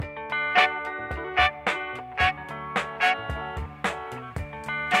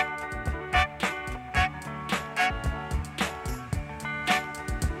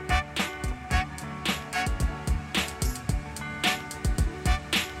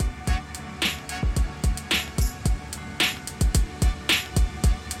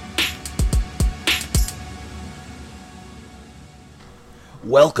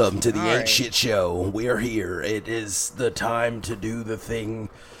Welcome to the All Ain't right. Shit Show. We're here. It is the time to do the thing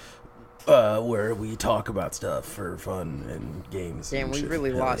where we talk about stuff for fun and games. Damn, and we shit. really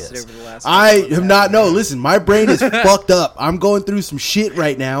Hell lost yes. it over the last. I couple have months, not. haven't No, we? listen, my brain is fucked up. I'm going through some shit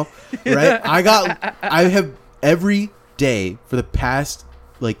right now. Right? I have every day for the past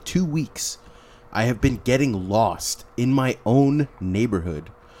like 2 weeks, I have been getting lost in my own neighborhood.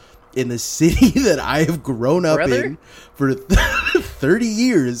 In the city that I have grown up Brother? in for 30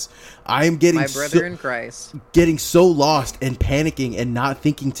 years, I am getting My brother in Christ. getting so lost and panicking and not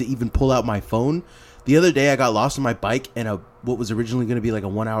thinking to even pull out my phone. The other day I got lost on my bike, and what was originally going to be like a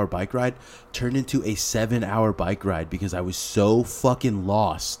 1-hour bike ride turned into a 7-hour bike ride because I was so fucking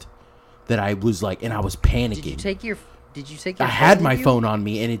lost that I was like, and I was panicking. Did you take your? I had phone my with you? phone on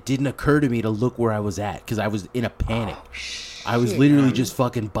me, and it didn't occur to me to look where I was at because I was in a panic. Oh, I was shit, literally man. just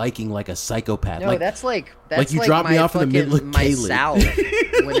fucking biking like a psychopath. No, like, that's like you dropped me my off in the middle of my Kaylee.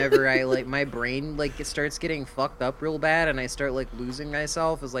 salve. Whenever I like my brain like it starts getting fucked up real bad and I start like losing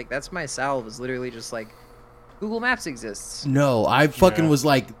myself, is like that's my salve. Is literally just like Google Maps exists. No, I fucking was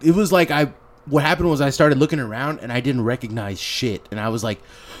like, it was like what happened was I started looking around and I didn't recognize shit. And I was like,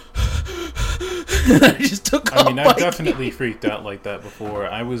 I just took off I mean, I've biking. definitely freaked out like that before.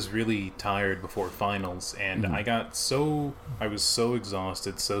 I was really tired before finals, and I was so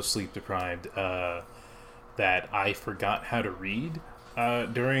exhausted, so sleep deprived, that I forgot how to read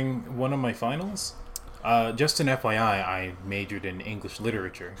during one of my finals. Just an FYI, I majored in English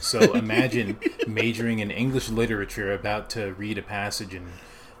literature. So imagine majoring in English literature, about to read a passage and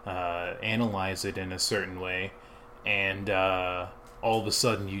analyze it in a certain way, and all of a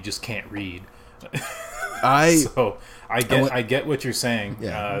sudden you just can't read. So I get what you're saying.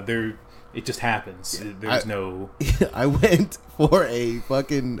 Yeah. It just happens. There's no. I went for a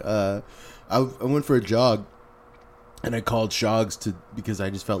fucking, I went for a jog and I called Shogs because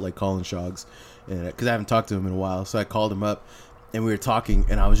I just felt like calling Shogs. Because I haven't talked to him in a while, so I called him up, and we were talking,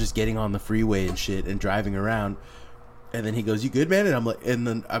 and I was just getting on the freeway and shit, and driving around, and then he goes, "You good, man?" And I'm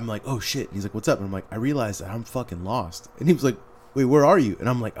like, "Oh shit!" And he's like, "What's up?" And I'm like, "I realized that I'm fucking lost." And he was like, "Wait, where are you?" And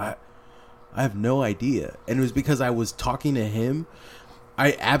I'm like, "I have no idea." And it was because I was talking to him.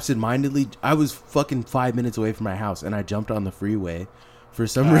 I was fucking 5 minutes away from my house, and I jumped on the freeway for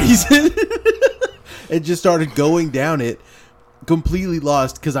some reason, and just started going down it. Completely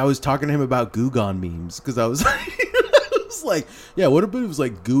lost because I was talking to him about Gugon memes because I was like, yeah, what if it was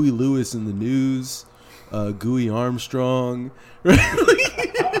like Gooey Lewis in the news, Gooey Armstrong, right?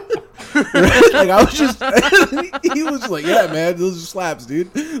 Right? Like I was just, he was just like, yeah, man, those are slaps,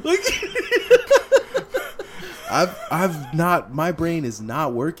 dude. Like, my brain is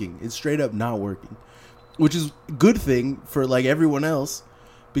not working. It's straight up not working, which is a good thing for like everyone else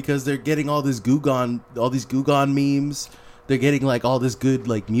because they're getting all these Gugon memes. They're getting like all this good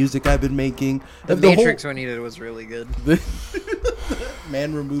like music I've been making. The Matrix one he did was really good.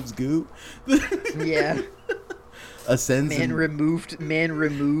 Man removes goo. Yeah. Ascends. Man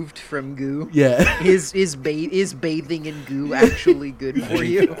removed from goo. Yeah. Is bathing in goo actually good for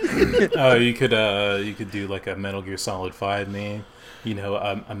you? Oh, you could do like a Metal Gear Solid 5 meme. You know,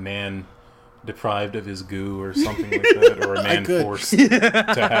 a man deprived of his goo or something like that, or a man forced to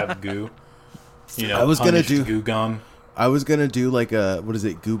have goo. You know, I was gonna punished do- Googon. I was gonna do like a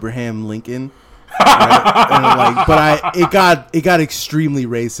Goobraham Lincoln. Right? And like, but it got extremely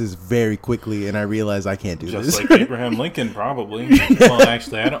racist very quickly, and I realized I can't do Just this. like Abraham Lincoln, probably. Well,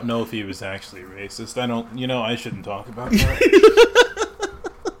 actually, I don't know if he was actually racist. I shouldn't talk about that.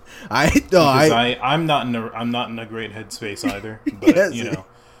 I'm not in a great headspace either. But Yes.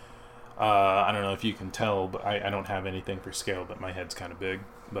 I don't know if you can tell, but I don't have anything for scale, but my head's kind of big.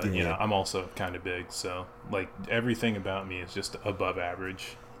 But Yeah. I'm also kind of big, so like everything about me is just above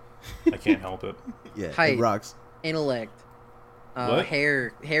average. I can't help it. Yeah, Height. it rocks. Intellect, What?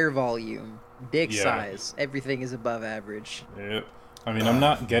 hair volume, dick Yeah. size, everything is above average. Yep. I mean, I'm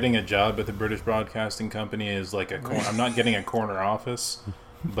not getting a job at the British Broadcasting Company as like I'm not getting a corner office,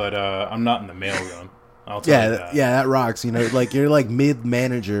 but I'm not in the mailroom. I'll tell you that. Yeah, that rocks. You know, like you're like mid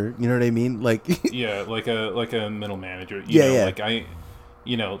manager. You know what I mean? Like, Yeah, like a middle manager. Yeah. Like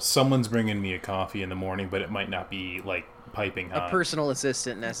someone's bringing me a coffee in the morning, but it might not be like piping hot. A personal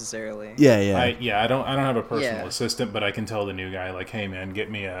assistant necessarily. yeah. I don't have a personal Yeah. assistant, but I can tell the new guy like, hey man, get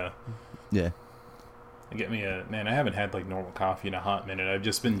me a man. I haven't had like normal coffee in a hot minute. I've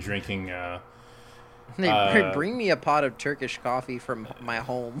just been drinking. Bring me a pot of Turkish coffee from my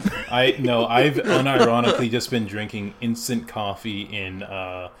home. I've unironically just been drinking instant coffee in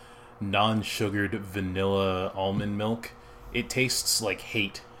non-sugared vanilla almond milk. It tastes like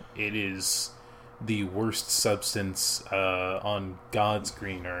hate. It is the worst substance on God's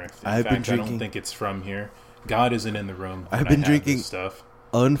green earth. In I've been fact, I don't drinking- think it's from here. God isn't in the room. I've when been I have drinking- this stuff.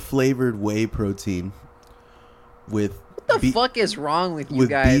 Unflavored whey protein with What the fuck is wrong with you with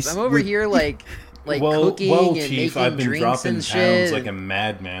guys? beast- I'm over with- here like well, cooking and Chief, making I've been drinks dropping and pounds shit. like a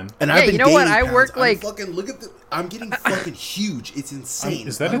madman. And Yeah, I've been you know what? gaining I pounds. work I'm like- fucking look at the. I'm getting fucking huge. It's insane.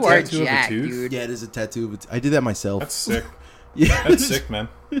 Is that You a are tattoo jacked, of a tooth? dude. Yeah, it is a tattoo. But I did that myself. That's sick. yeah, That's sick, man.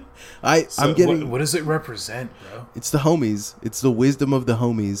 I'm So getting. what does it represent, bro? It's the homies. It's the wisdom of the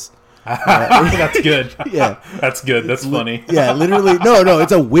homies. That's good. Yeah. That's good. That's funny. Yeah, literally. No,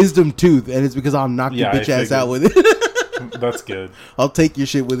 it's a wisdom tooth, and it's because I'll knock your Yeah, I bitch ass figured. out with it. That's good. I'll take your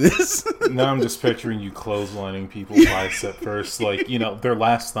shit with this. Now I'm just picturing you clotheslining people's bicep first. Like, you know, their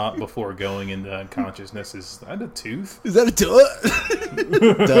last thought before going into unconsciousness is that a tooth? Is that a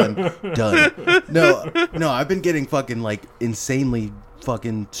done? No, I've been getting fucking like insanely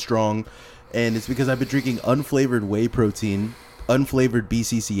fucking strong, and it's because I've been drinking unflavored whey protein, unflavored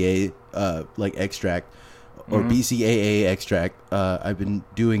BCCA like extract or BCAA extract. I've been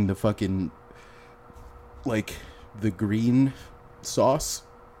doing the fucking like the green sauce.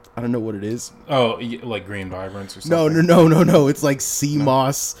 I don't know what it is. Oh, like green vibrance or something? No. It's like sea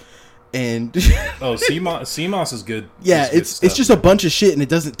moss and Oh, sea moss is good. yeah, It's good it's stuff. just a bunch of shit and it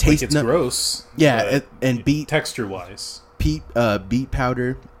doesn't like, taste it's gross. Yeah, but and beet texture-wise. beet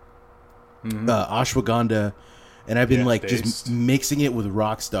powder, ashwagandha, and I've been Yeah, like based. just mixing it with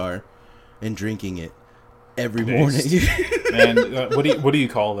Rockstar and drinking it every morning. And what do you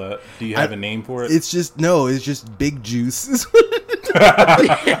call that? Do you have a name for it? It's just big juice.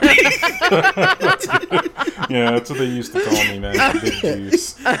 Yeah, that's what they used to call me, man. Big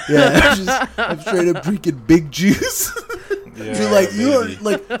juice. Yeah, I'm straight up drinking big juice. Yeah, Dude,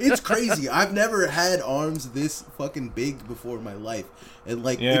 like baby. it's crazy. I've never had arms this fucking big before in my life, and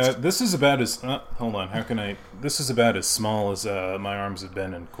like Yeah, it's, this is about as. Hold on, how can I? This is about as small as my arms have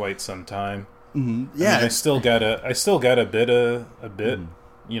been in quite some time. yeah, I mean, I still got a bit.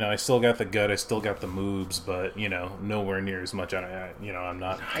 You know, I still got the gut, I still got the moves, but you know, nowhere near as much. I'm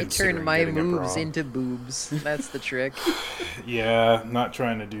not. I considering turned my getting a moves bra. into boobs. That's the trick. Yeah, not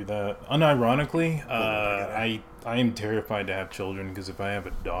trying to do that. Unironically, Oh I am terrified to have children because if I have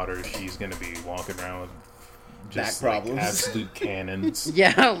a daughter, she's gonna be walking around with just Back like, problems. absolute cannons.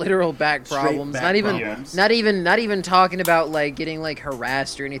 Yeah, literal back problems. back Not even, problems. not even talking about like getting like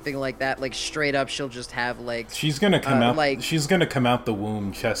harassed or anything like that. Like straight up, she'll just have like. She's gonna come out. like- She's gonna come out the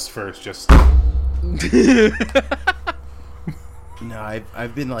womb chest first. Just no,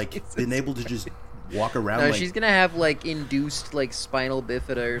 I've been like been able to just walk around. No, like, she's gonna have like induced like spinal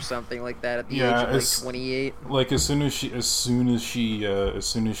bifida or something like that at the Yeah, age of like it's- 28. like as soon as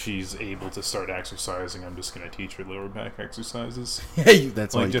she's able to start exercising, I'm just gonna teach her lower back exercises.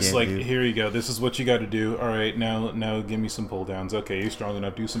 that's all Like you just can't like do. here you go. This is what you got to do. All right, now give me some pull downs. Okay, you're strong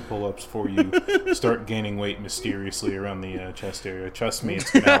enough. Do some pull ups before you start gaining weight mysteriously around the chest area. Trust me,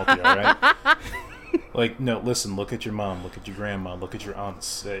 it's gonna help you. All right. Like no, listen. Look at your mom. Look at your grandma. Look at your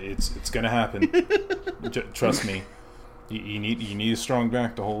aunts. It's gonna happen. Trust me. You need a strong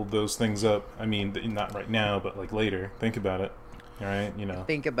back to hold those things up. I mean, not right now, but like later. Think about it. All right, you know.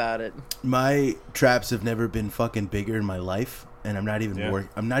 Think about it. My traps have never been fucking bigger in my life, and I'm not even Yeah.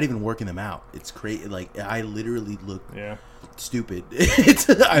 I'm not even working them out. It's crazy. Like I literally look Yeah. stupid.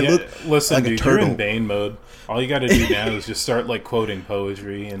 I Yeah, look listen, like a dude, you're turtle. in Bane mode. All you got to do now is just start like quoting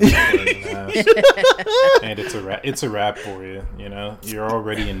poetry and playing the house. And it's a rap for you. You know, you're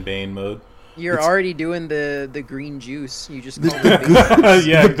already in Bane mode. You're already doing the green juice. You just call The it big,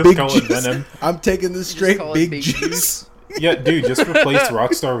 Yeah, the just big call it juice. Venom. I'm taking the straight call it big, big juice. juice. Yeah, dude, just replace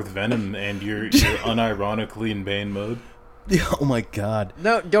Rockstar with Venom, and you're unironically in Bane mode. Oh my god.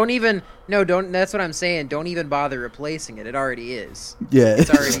 Don't. That's what I'm saying. Don't even bother replacing it. It already is. Yeah.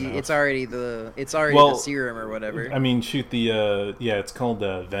 It's already the Well, serum or whatever. I mean, shoot the it's called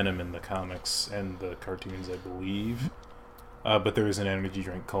Venom in the comics and the cartoons, I believe. But there is an energy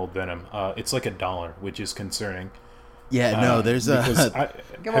drink called Venom. It's like $1, which is concerning. Yeah. No. There's because a.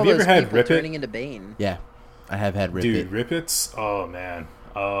 Think of have all you ever those had people Rip turning It? into Bane. Yeah. I have had Rip Dude, It. Rip It's, oh man.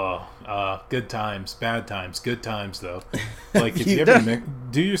 Good times, bad times, good times though. Like if you ever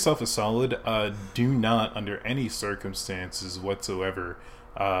do yourself a solid, do not under any circumstances whatsoever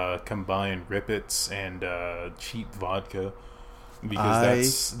combine Rip It's and cheap vodka.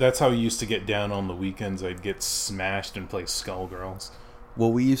 Because that's how I used to get down on the weekends. I'd get smashed and play Skullgirls. What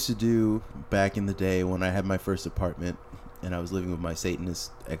we used to do back in the day when I had my first apartment and I was living with my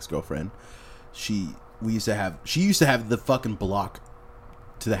Satanist ex-girlfriend, she used to have the fucking block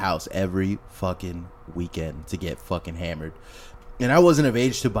to the house every fucking weekend to get fucking hammered. and I wasn't of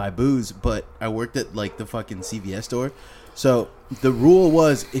age to buy booze, but I worked at like the fucking CVS store. So the rule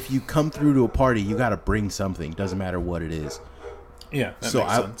was, if you come through to a party, you got to bring something. Doesn't matter what it is. Yeah, that So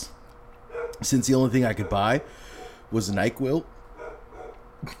makes sense. Since the only thing I could buy was NyQuil,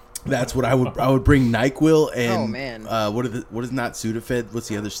 that's what I would bring NyQuil and Oh, man. What is not Sudafed? What's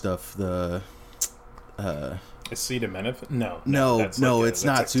the other stuff? The Acetaminophen? No, no, that's like it's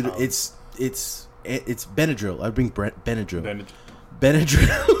not that's like Sudafed. It's Benadryl. I'd bring Benadryl.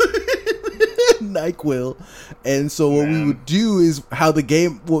 Benadryl. NyQuil. And so what we would do is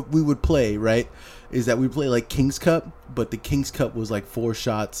what we would play, right, is that we play like King's Cup, but the King's Cup was like 4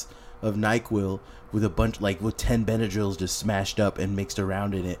 shots of NyQuil with a bunch, like with 10 Benadryls just smashed up and mixed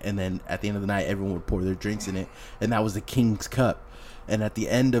around in it. And then at the end of the night, everyone would pour their drinks in it. And that was the King's Cup. And at the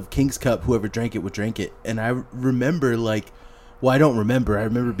end of King's Cup, whoever drank it would drink it. And I remember like, well, I don't remember. I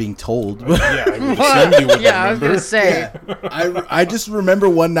remember being told. Yeah, I would assume you would Yeah, I was remember. gonna say. I just remember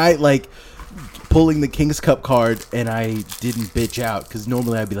one night like pulling the King's Cup card, and I didn't bitch out, because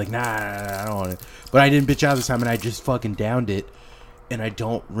normally I'd be like, nah, I don't want it. But I didn't bitch out this time, and I just fucking downed it, and I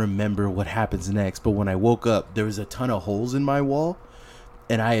don't remember what happens next. But when I woke up, there was a ton of holes in my wall,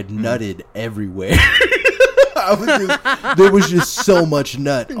 and I had nutted everywhere. There was just so much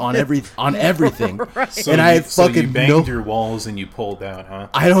nut on everything. So And I had so you fucking banged your walls and you pulled out, huh?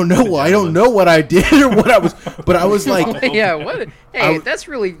 I don't know. I don't know what I did or what I was, but I was like, Yeah, what? Hey, I-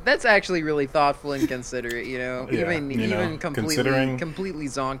 that's actually really thoughtful and considerate. You know, Yeah, even you know, considering- completely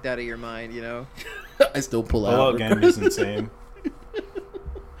zonked out of your mind. You know. I still pull Pull out. out gang is insane. Oh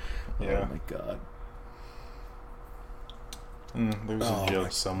Yeah. my god. There's Oh a my-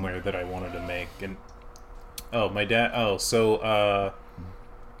 joke somewhere that I wanted to make, and my dad.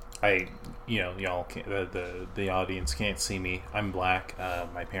 Y'all can't, the audience can't see me. I'm black.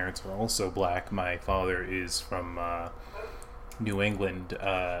 My parents are also black. My father is from New England.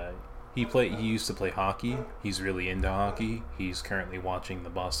 He used to play hockey. He's really into hockey. He's currently watching the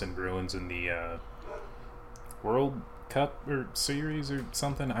Boston Bruins in the World Cup or series or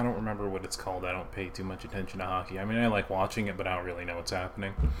something. I don't remember what it's called. I don't pay too much attention to hockey. I mean, I like watching it, but I don't really know what's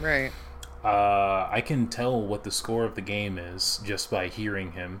happening. Right. I can tell what the score of the game is just by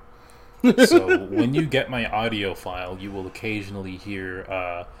hearing him. So when you get my audio file, you will occasionally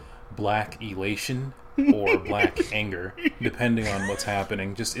hear black elation or black anger, depending on what's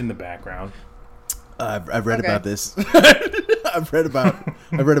happening, just in the background. I've read Okay. about this. I've read about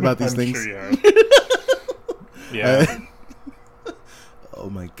these I'm things. sure you have. Yeah. Oh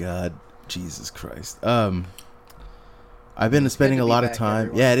my god, Jesus Christ. I've been spending to a be lot of back, time.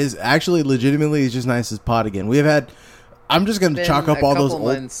 everyone. Yeah, it is actually legitimately. It's just nice as pod again. We've had. I'm just gonna Been chalk up a all those couple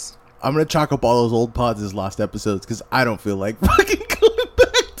old. months. I'm gonna chalk up all those old pods as lost episodes because I don't feel like fucking going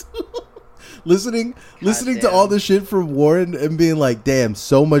back to them. listening to damn. all the shit from Warren and being like, damn,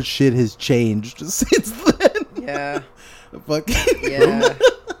 so much shit has changed since then. Yeah. Fucking Yeah.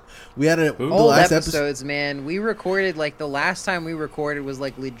 we had the Old Old last episodes, man. We recorded like the last time we recorded was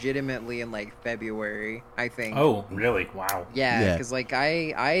like legitimately in like February, I think. Oh, really? Wow. Yeah, Yeah. because like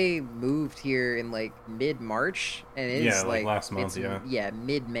I moved here in like mid March, and it's Yeah, like last month, it's, yeah.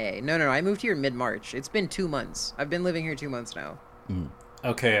 mid May. No, I moved here mid March. It's been 2 months. I've been living here 2 months now.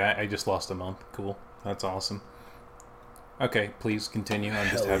 Okay, I just lost a month. Cool. That's awesome. Okay, please continue. I'm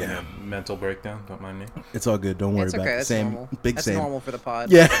just Hell having yeah. a mental breakdown. Don't mind me. It's all good. Don't worry It's about okay. it. That's Same, normal. big That's same. normal for the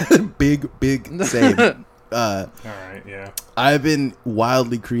pod. Yeah, big same. All right, yeah. I've been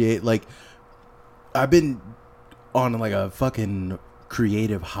wildly I've been on like a fucking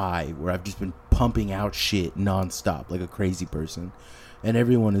creative high where I've just been pumping out shit nonstop like a crazy person. And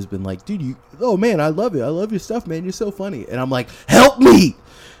everyone has been like, dude, oh man, I love it. I love your stuff, man. You're so funny. And I'm like, help me.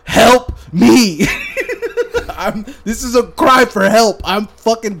 This is a cry for help. I'm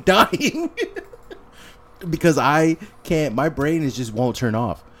fucking dying. Because I can't, my brain won't turn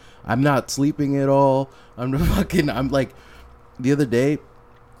off. I'm not sleeping at all. I'm like, the other day,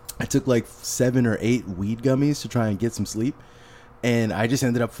 I took like 7 or 8 weed gummies to try and get some sleep. And I just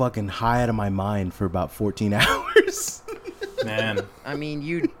ended up fucking high out of my mind for about 14 hours. Man. I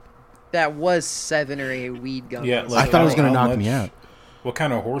mean, that was 7 or 8 weed gummies. Yeah, I like, thought it was going to how knock me much- out. What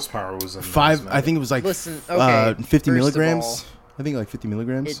kind of horsepower was in 5, those, I think it was like Listen, okay, 50 first of milligrams. all, I think like 50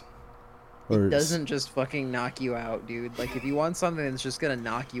 milligrams. It doesn't just fucking knock you out, dude. Like, if you want something that's just gonna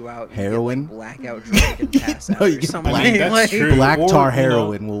knock you out, you Heroin? get, like, blackout drunk and pass out No, you or get something. I mean, that's like, true. Black Or, tar you know,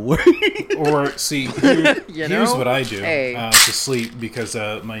 heroin will work. Or see, You here's know? what I do Hey. to sleep because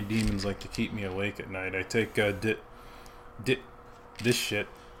my demons like to keep me awake at night. I take this shit.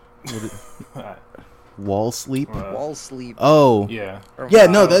 Wall sleep. Wall sleep. Oh. Yeah. or, Yeah,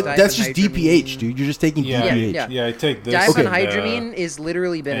 no, that's just diphenhydramine. DPH, dude. You're just taking Yeah, DPH. yeah. I take this Diphenhydramine is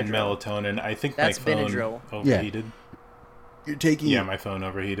literally and Benadryl. melatonin. I think That's my phone Benadryl. overheated. You're taking. Yeah, my phone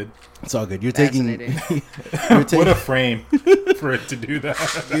overheated. It's all good. You're taking. Fascinating. You're What taking. a frame for it to do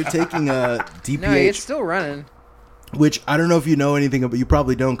that. You're taking DPH, No, it's still running. which I don't know if you know anything about. You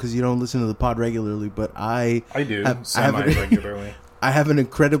probably don't because you don't listen to the pod regularly. But I I do I have- semi-regularly. I have an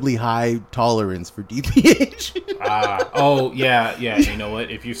incredibly high tolerance for DPH. Oh yeah. You know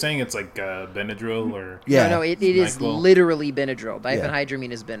what? If you're saying it's like Benadryl or Yeah. No, it is NyQuil. literally Benadryl. Diphenhydramine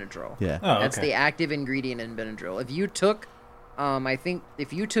is Benadryl. Yeah. Oh, That's okay. the active ingredient in Benadryl. If you took, I think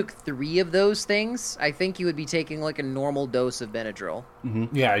if you took 3 of those things, I think you would be taking like a normal dose of Benadryl.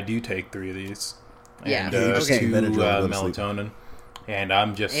 Yeah, I do take 3 of these. Yeah, And, Yeah, you just take 2 Benadryl and go to sleep. melatonin. And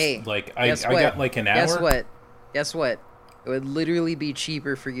I'm just Hey, like I guess what? got like an hour. Guess what? It would literally be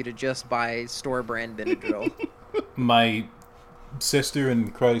cheaper for you to just buy store brand Benadryl. My sister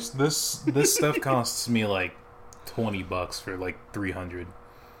in Christ, this stuff costs me like $20 for like 300.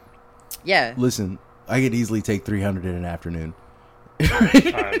 Yeah. Listen, I could easily take 300 in an afternoon.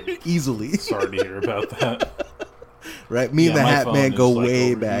 I'm Easily, sorry to hear about that. right? Me and Yeah, the my Hat phone Man is, go like,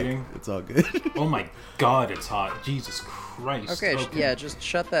 way overheating. back. It's all good. Oh my god, it's hot. Jesus Christ. Okay, yeah, just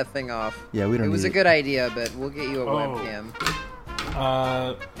shut that thing off. Yeah, we don't It was need a it. good idea, but we'll get you a Oh. webcam.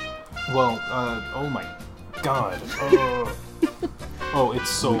 Oh my god. Oh, it's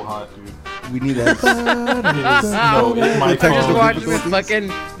so hot, dude. We need that. No, my Just phone. watching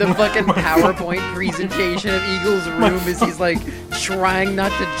the fucking PowerPoint presentation of Eagle's room as he's like trying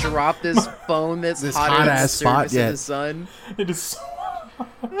not to drop this phone that's This hotter than the hot-ass spot, surface yeah. of the sun. It is so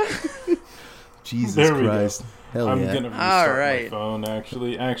Jesus There we go. Christ. Hell I'm yeah. gonna restart Alright. my phone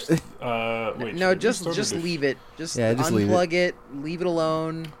actually. Wait. No, should I just restart or leave it. Just Yeah, just leave it. unplug it. Leave it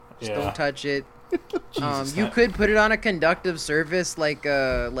alone. Just Yeah. don't touch it. Jesus, You that- could put it on a conductive surface, like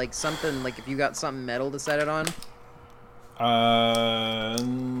something like if you got something metal to set it on,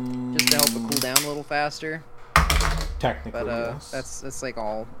 just to help it cool down a little faster. Technically, But yes. that's like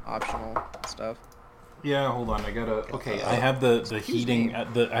all optional stuff. Yeah, hold on. I gotta. Okay, I have the heating.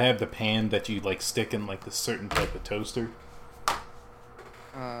 I have the pan that you like stick in like the certain type of toaster.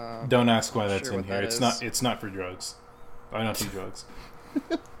 Don't ask why that's sure in what here. that It's is. not. It's not for drugs. I don't do drugs.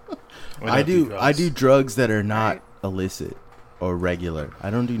 I do drugs. drugs that are not Right. illicit or regular. I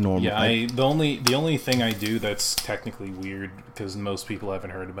don't do normal. Yeah, the only thing I do that's technically weird because most people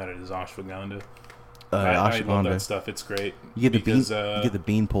haven't heard about it is ashwagandha. I love ashwagandha. that stuff. It's great. You get the because, bean. You get the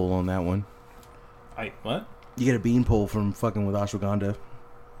bean pole on that one. What? You get a bean pole from fucking with ashwagandha.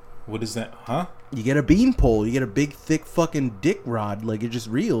 What is that? Huh? You get a bean pole. You get a big, thick fucking dick rod. Like it's just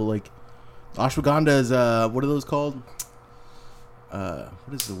real. Like ashwagandha is what are those called?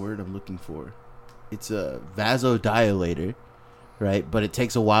 What is the word I'm looking for? It's a vasodilator, right? But it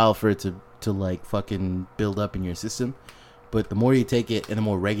takes a while for it to like fucking build up in your system. But the more you take it and the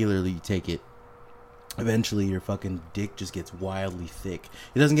more regularly you take it, eventually your fucking dick just gets wildly thick.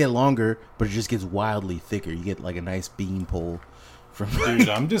 It doesn't get longer, but it just gets wildly thicker. You get like a nice bean pole from Dude,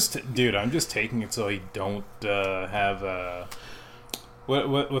 I'm just taking it so I don't have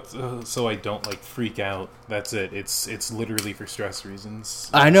so I don't like freak out. That's it. It's literally for stress reasons.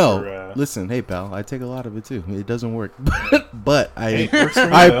 I know. For, Listen, hey pal, I take a lot of it too. It doesn't work, but Hey, it works for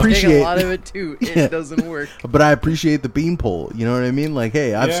me, I though. Take appreciate. a lot of it too. It Yeah. doesn't work. But I appreciate the bean pole. You know what I mean? Like,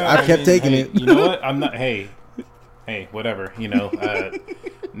 hey, I've I kept mean, taking hey, it. You know what? I'm not. Hey, whatever. You know,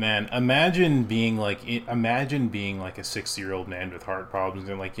 man. Imagine being like a 60-year-old man with heart problems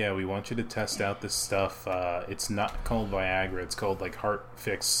and like, yeah, we want you to test out this stuff. It's not called Viagra. It's called like Heart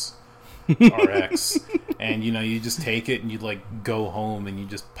Fix RX, and you know, you just take it and you like go home and you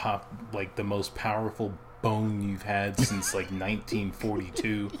just pop like the most powerful bone you've had since like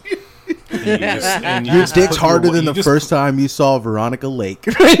 1942. And you Your just dick's put harder you than the just first time you saw Veronica Lake.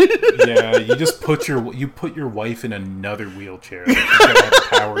 Yeah, you just put your wife in another wheelchair. Like, she's gotta have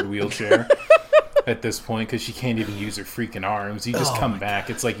a powered wheelchair at this point because she can't even use her freaking arms. You just come back.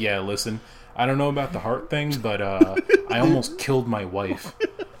 It's like, yeah, listen, I don't know about the heart thing, but I almost killed my wife.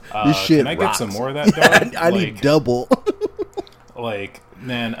 This shit Can I get rocks. some more of that, dog? I need double. Like,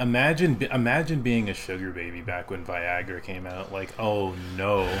 man, imagine being a sugar baby back when Viagra came out. Like, oh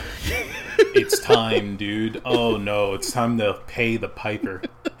no, it's time, dude. Oh no, it's time to pay the piper.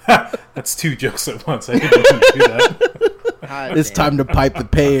 That's 2 jokes at once. I didn't even do that. God It's damn. time to pipe the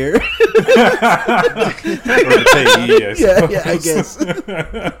pair. Or the payee, I yeah, I suppose. guess.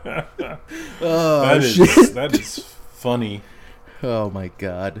 Oh That shit! that is funny. Oh my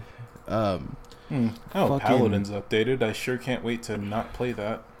god. Oh, Fucking- Paladin's updated. I sure can't wait to not play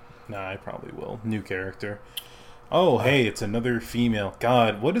that. Nah, I probably will. New character. Oh, hey, it's another female.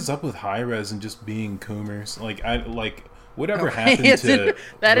 God, what is up with high-res and just being coomers? Whatever happened to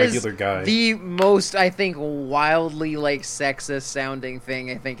that regular is guys? the most, I think, wildly sexist sounding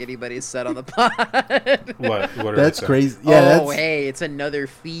thing I think anybody's said on the pod. What are That's they saying? crazy. Yeah, oh, hey, it's another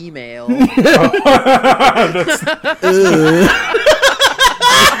female.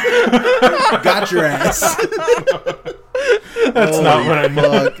 got your ass. That's not what I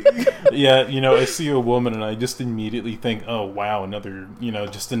meant. Yeah, I see a woman and I just immediately think, oh wow,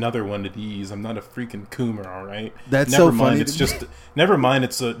 just another one of these. I'm not a freaking coomer, all right. That's never so mind, funny. It's just never mind.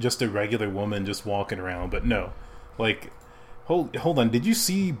 It's just a regular woman just walking around. But no, hold on. Did you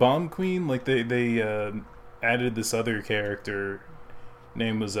see Bomb Queen? They added this other character.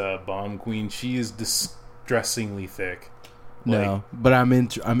 Name was Bomb Queen. She is distressingly thick. No, but I'm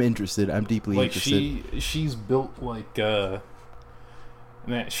interested. I'm deeply interested. She's built like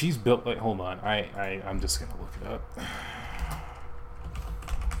man, she's built like. Hold on, I'm just gonna look it up.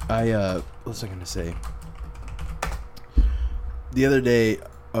 What was I gonna say? The other day,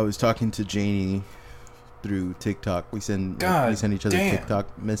 I was talking to Janie through TikTok. We send each other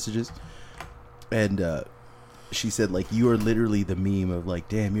TikTok messages, and she said you are literally the meme of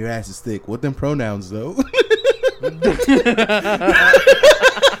damn, your ass is thick. What them pronouns though? And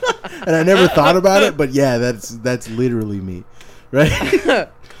I never thought about it, but yeah, that's literally me, right?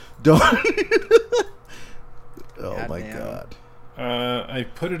 Don't. Oh God my damn. god! I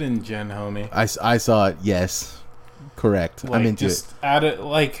put it in Gen, homie. I saw it. Yes, correct. I'm into it. Add it.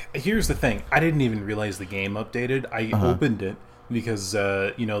 Here's the thing. I didn't even realize the game updated. I opened it because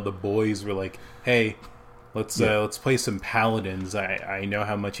the boys were like, "Hey, let's play some Paladins. I know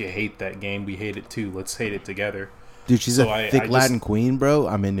how much you hate that game. We hate it too. Let's hate it together." Dude, she's a thick Latin queen, bro.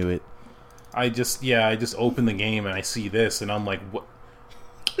 I'm into it. I just open the game and I see this and I'm like, what?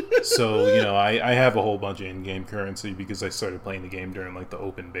 So, I have a whole bunch of in-game currency because I started playing the game during the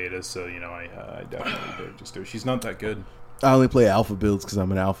open beta. So, I definitely register. She's not that good. I only play alpha builds because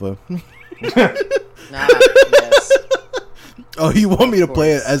I'm an alpha. Yes. Oh, you want me to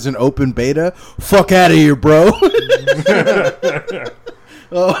play it as an open beta? Fuck out of here, bro.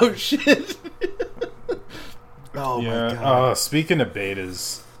 Oh, shit. Oh, yeah. my God. Speaking of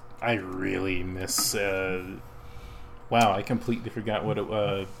betas, I really miss... wow, I completely forgot what it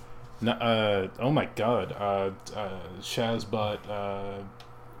was. Oh, my God. Shazbot.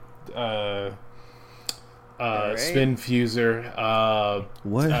 Right. Spin Fuser.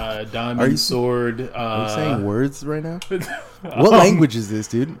 What? Diamond Sword. Are you saying words right now? What language is this,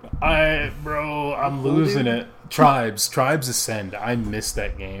 dude? I'm losing it. Tribes Ascend. I miss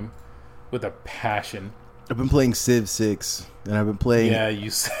that game with a passion. I've been playing Civ 6, and I've been playing... Yeah,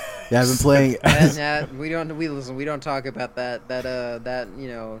 Yeah, I've been playing... We don't talk about that.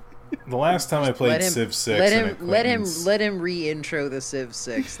 The last time I played Civ 6, let him re-intro the Civ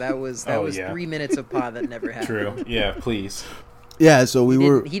 6. That was 3 minutes of pod that never happened. True. Yeah, please. Yeah, so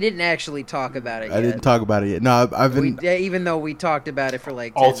He didn't actually talk about it yet. I didn't talk about it yet. No, I've been... even though we talked about it for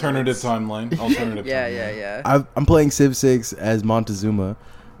 10 Alternative minutes. timeline. Alternative timeline. Yeah. I'm playing Civ 6 as Montezuma,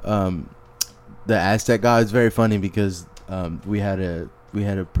 the Aztec god. It's very funny because we had a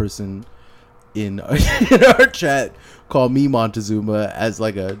person in our chat call me Montezuma as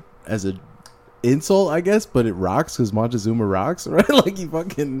a insult, I guess, but it rocks because Montezuma rocks, right? He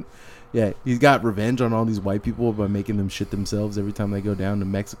fucking... Yeah, he's got revenge on all these white people by making them shit themselves every time they go down to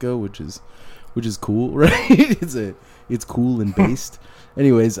Mexico, which is cool, right? It's cool and based.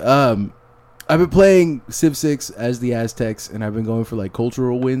 Anyways, I've been playing Civ 6 as the Aztecs, and I've been going for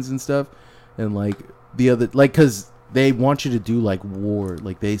cultural wins and stuff, and the other because they want you to do war,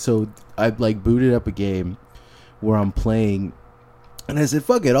 so I booted up a game where I'm playing, and I said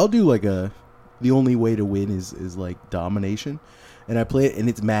fuck it, I'll do the only way to win is domination. And I play it, and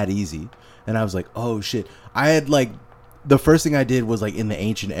it's mad easy. And I was like, oh, shit. I had, the first thing I did was, in the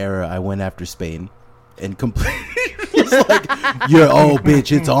ancient era, I went after Spain. And completely was yeah, oh,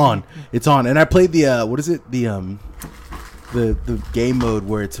 bitch, it's on. It's on. And I played the, what is it? The game mode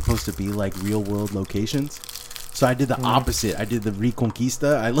where it's supposed to be, real-world locations. So I did the opposite. I did the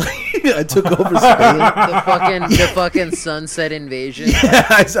Reconquista. I took over Spain. the fucking sunset invasion. Yeah,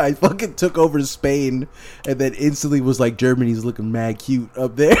 I fucking took over Spain, and then instantly was Germany's looking mad cute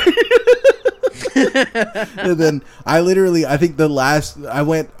up there. And then I think I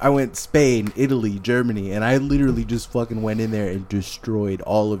went Spain, Italy, Germany, and I literally just fucking went in there and destroyed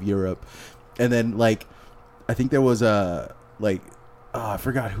all of Europe. And then I think there was I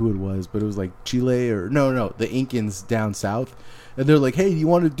forgot who it was, but it was Chile or no, the Incans down south. And they're like, hey, do you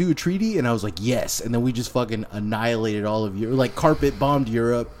want to do a treaty? And I was like, yes. And then we just fucking annihilated all of Europe, carpet bombed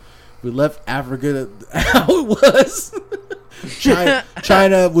Europe. We left Africa how it was.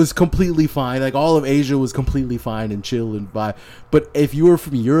 China was completely fine. Like all of Asia was completely fine and chill and vibe. But if you were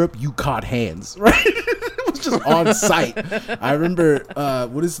from Europe, you caught hands, right? It was just on site. I remember,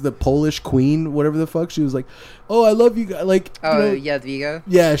 what is the Polish queen, whatever the fuck? She was like, "Oh, I love you guys." Like, Jadwiga.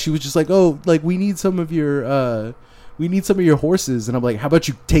 yeah, she was just like, "Oh, like we need some of your horses," and I'm like, "How about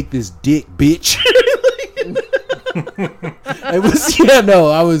you take this dick, bitch?" It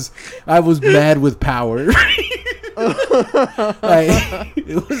was I was mad with power.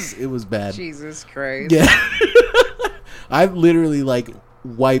 It was bad. Jesus Christ. Yeah. I've literally like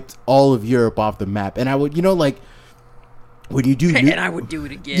wiped all of Europe off the map, and I would, like when you do, And I would do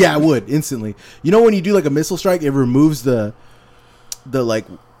it again. yeah, I would instantly. You know when you do like a missile strike, it removes the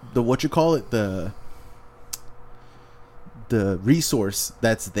what you call it, the resource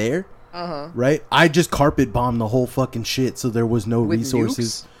that's there. Right? I just carpet bombed the whole fucking shit, so there was no With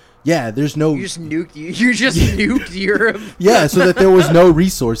resources. nukes? Yeah, there's no. You just nuked Europe. Yeah, so that there was no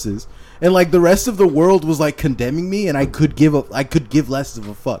resources, and like the rest of the world was like condemning me, and I could give less of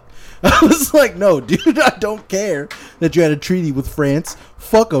a fuck. I was like, no, dude, I don't care that you had a treaty with France.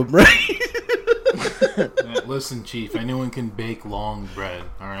 Fuck them, right? Listen, Chief, anyone can bake long bread.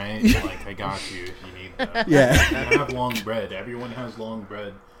 All right, like I got you if you need that. Yeah. I have long bread. Everyone has long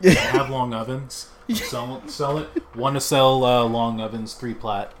bread. I have long ovens. Sell it. Want to sell long ovens? 3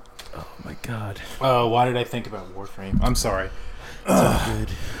 plat. Oh my god. Why did I think about Warframe? I'm sorry. Good.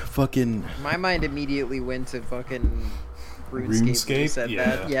 Fucking. My mind immediately went to fucking RuneScape. When you said Yeah.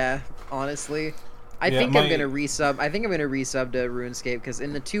 that. Yeah, honestly. I Yeah, think I'm gonna resub to RuneScape because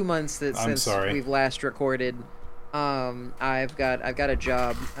in the 2 months since we've last recorded, I've got a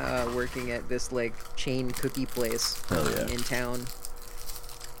job working at this like chain cookie place in town.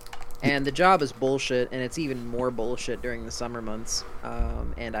 And the job is bullshit, and it's even more bullshit during the summer months.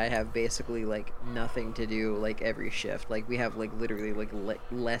 And I have basically like nothing to do like every shift. Like we have like literally like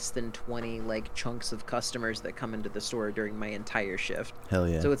less than 20 like chunks of customers that come into the store during my entire shift. Hell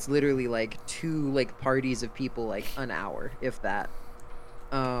yeah. So it's literally like 2 like parties of people like an hour, if that.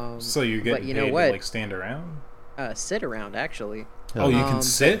 So you get paid to like stand around? Sit around actually. Oh, you can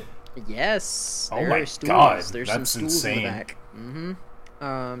sit? Yes. Oh there my are stools. God, There's that's some stools insane. in the back. Mm-hmm.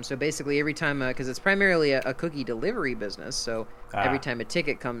 So basically every time, because it's primarily a cookie delivery business, so every time a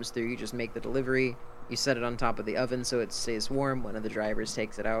ticket comes through, you just make the delivery, you set it on top of the oven so it stays warm, one of the drivers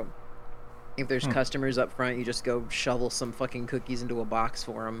takes it out. If there's customers up front, you just go shovel some fucking cookies into a box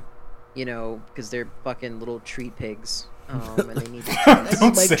for them, because they're fucking little treat pigs. And they need to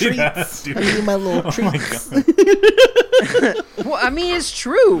Don't say that, dude. I need my little Oh my treats. God. Well, I mean, it's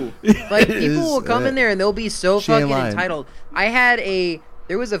true. Like, It people is, will come in there and they'll be so she ain't fucking lying. entitled.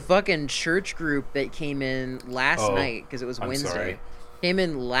 There was a fucking church group that came in last night, because it was I'm Wednesday. sorry. Came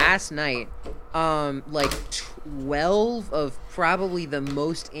in last night. Like 12 of probably the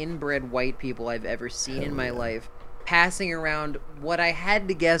most inbred white people I've ever seen in my life, passing around what I had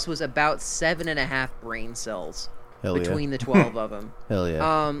to guess was about 7.5 brain cells. Hell Between the 12 of them. Hell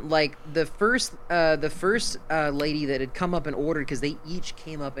yeah. Like the first lady that had come up and ordered, because they each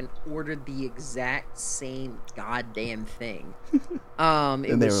came up and ordered the exact same goddamn thing.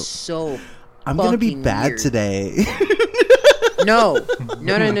 It was so. I'm gonna be fucking bad weird. today. No.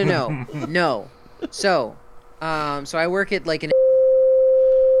 So I work at like an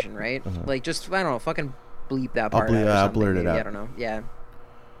right, like just I don't know, fucking bleep that part. I'll blurt it out. I don't know. Yeah.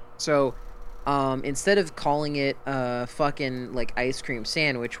 So. Instead of calling it a fucking like ice cream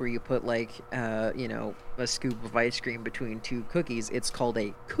sandwich where you put like a scoop of ice cream between 2 cookies, it's called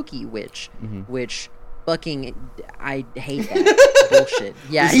a cookie witch, which fucking I hate that bullshit.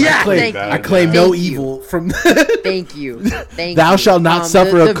 Yeah, I claim no evil from. Thank you. Thou shalt not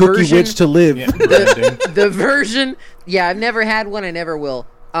suffer a cookie witch to live. Yeah, branding. The version, I've never had one. I never will.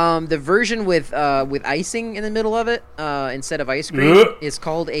 The version with icing in the middle of it, instead of ice cream, is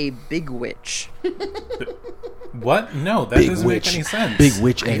called a Big Witch. What? No, that Big doesn't witch. make any sense. Big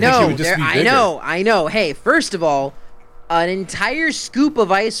witch. I energy. think it No, would just be I bigger. know. Hey, first of all, an entire scoop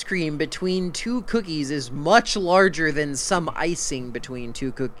of ice cream between 2 cookies is much larger than some icing between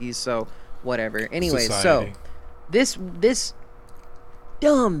 2 cookies. So whatever. Anyway, Society. so this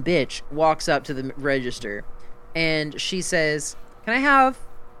dumb bitch walks up to the register, and she says, "Can I have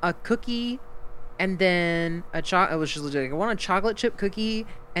a cookie and then a chocolate?" Which is legit. I want a chocolate chip cookie,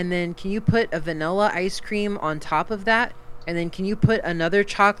 and then can you put a vanilla ice cream on top of that? And then can you put another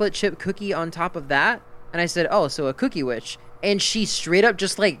chocolate chip cookie on top of that? And I said, "Oh, so a cookie witch." And she straight up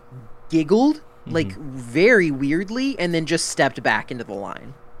just like giggled, like very weirdly, and then just stepped back into the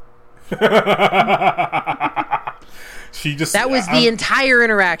line. That was the entire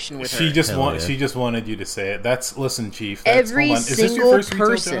interaction with her. She just wanted you to say it. Listen, Chief. Every single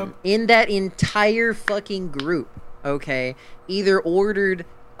person in that entire fucking group, okay, either ordered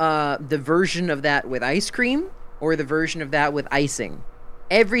the version of that with ice cream or the version of that with icing.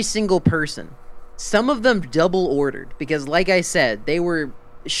 Every single person. Some of them double ordered because, like I said, they were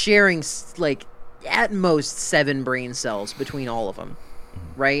sharing like at most 7 brain cells between all of them,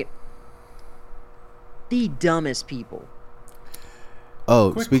 right? The dumbest people.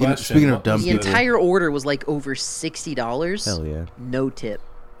 Oh, speaking of dumb people, the entire order was like over $60. Hell yeah. No tip.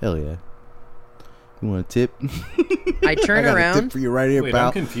 Hell yeah. You want a tip? I turn around. A tip for you right here, Wait, pal.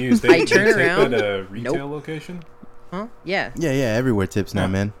 I'm confused. I turn around at a retail location? Huh? Yeah. Yeah. Everywhere tips now,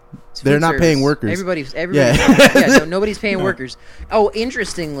 man. They're not paying workers. Everybody's yeah. Nobody's paying workers. Oh,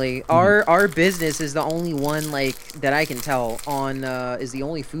 interestingly, our business is the only one like that I can tell on is the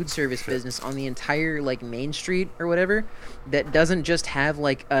only food service business on the entire like Main Street or whatever that doesn't just have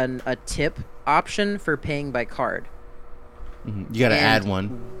like a tip option for paying by card. Mm-hmm. You got to add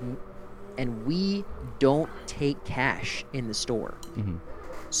one. And we don't take cash in the store,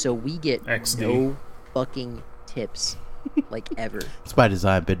 so we get no fucking tips, like ever. It's by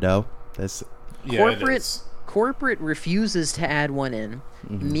design, but no, that's corporate refuses to add one in.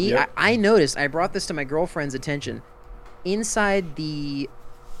 I noticed. I brought this to my girlfriend's attention. Inside the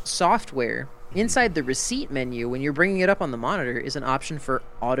software, inside the receipt menu, when you're bringing it up on the monitor, is an option for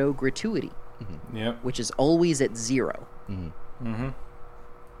auto gratuity, which is always at 0.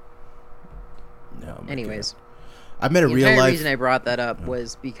 No, anyways, I met a real life. The reason I brought that up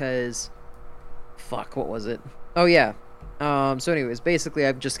was because, what was it? Oh yeah. So anyways, basically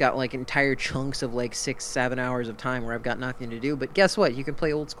I've just got like entire chunks of like 6-7 hours of time where I've got nothing to do. But guess what? You can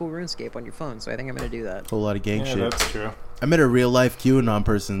play old school RuneScape on your phone. So I think I'm gonna do that. Whole lot of gang shit. That's true. I met a real life QAnon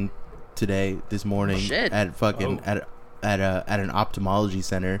person this morning at an ophthalmology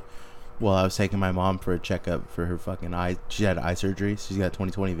center while I was taking my mom for a checkup for her fucking eye. She had eye surgery. She's got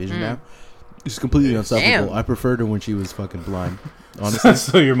 20/20 vision now. She's completely unstoppable. Damn. I preferred her when she was fucking blind. Honestly.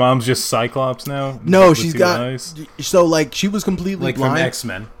 So your mom's just Cyclops now? No, she's got eyes? So like she was completely like blind. From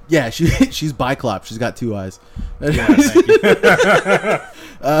X-Men. Yeah, she's Biclops. She's got 2 eyes. Yeah, thank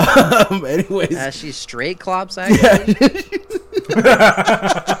you. Anyways, she's straight Clops. Actually.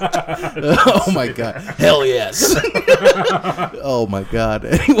 Oh my god! Hell yes! Oh my god!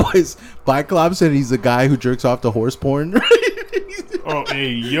 Anyways, Biclops said he's the guy who jerks off to horse porn. Oh, hey,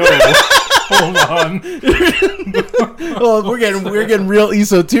 yo. Hold on. Oh, we're getting real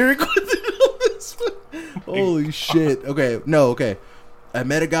esoteric with it. Holy shit. Okay. I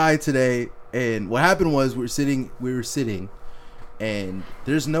met a guy today, and what happened was we were sitting, and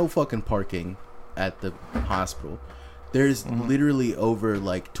there's no fucking parking at the hospital. There's literally over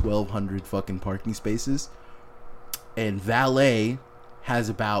like 1,200 fucking parking spaces, and valet has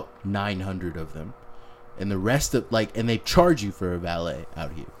about 900 of them. And the rest of and they charge you for a valet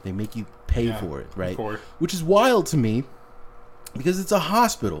out here. They make you pay for it, right? Which is wild to me because it's a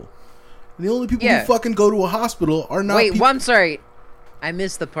hospital. And the only people who fucking go to a hospital are not. Wait, I'm sorry. I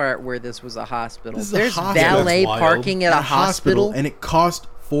missed the part where this was a hospital. There's valet parking at a hospital, and it cost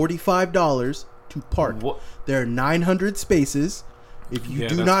 $45 to park. What? There are 900 spaces. If you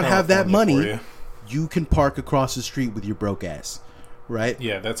do not have that money, you can park across the street with your broke ass. Right?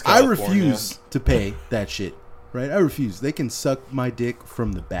 Yeah, that's California. I refuse to pay that shit. Right? I refuse. They can suck my dick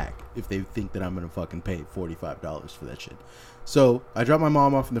from the back if they think that I'm going to fucking pay $45 for that shit. So I dropped my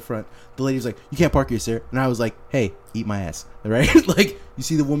mom off in the front. The lady's like, "You can't park here, sir." And I was like, "Hey, eat my ass." Right? Like, you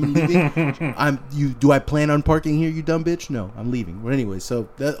see the woman leaving? Do I plan on parking here, you dumb bitch? No, I'm leaving. But anyway, so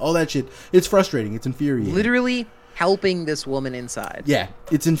all that shit, it's frustrating. It's infuriating. Literally helping this woman inside. Yeah,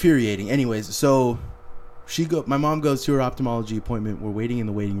 it's infuriating. Anyways, so my mom goes to her ophthalmology appointment. We're waiting in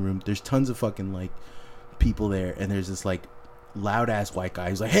the waiting room. There's tons of fucking like people there, and there's this like loud ass white guy.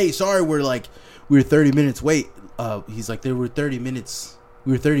 He's like, "Hey, sorry, we're 30 minutes late." He's like, we were 30 minutes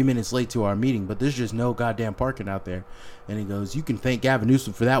late to our meeting, but there's just no goddamn parking out there. And he goes, "You can thank Gavin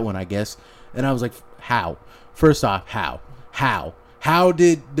Newsom for that one, I guess." And I was like, "How? First off, how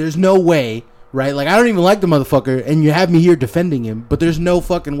did? There's no way." Right? Like, I don't even like the motherfucker, and you have me here defending him, but there's no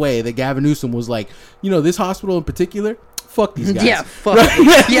fucking way that Gavin Newsom was like, this hospital in particular, fuck these guys. Yeah, fuck them.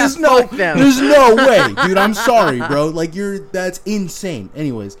 Yeah, fuck them. There's no way, dude. I'm sorry, bro. Like, that's insane.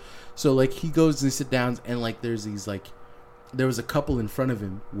 Anyways, so, like, he goes and sit down, and, like, there was a couple in front of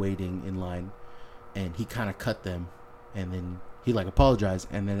him waiting in line, and he kind of cut them, and then he, like, apologized,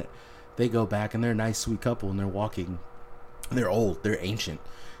 and then they go back, and they're a nice, sweet couple, and they're walking. They're old. They're ancient.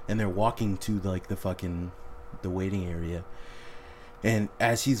 And they're walking to like the waiting area, And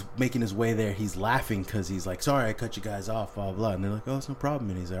as he's making his way there, he's laughing because he's like, sorry, I cut you guys off, blah, blah. And they're like, oh, it's no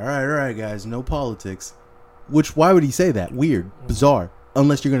problem. And he's like, all right, guys, no politics. Which, why would he say that? Weird, bizarre,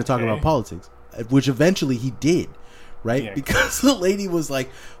 unless you're going to talk about politics, which eventually he did, right? Yeah. Because the lady was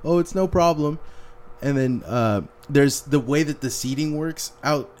like, oh, it's no problem. And then there's the way that the seating works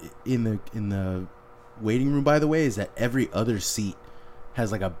out in the waiting room, by the way, is that every other seat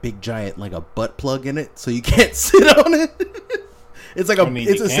has like a big giant, like a butt plug in it, so you can't sit on it. It's like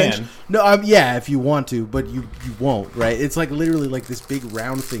it's essential. No, yeah, if you want to, but you won't, right? It's like literally like this big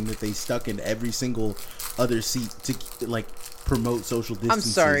round thing that they stuck in every single other seat to like promote social distancing. I'm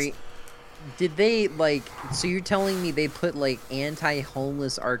sorry. Did they so you're telling me they put like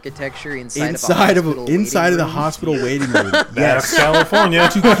anti-homeless architecture inside of the hospital waiting room? That's California.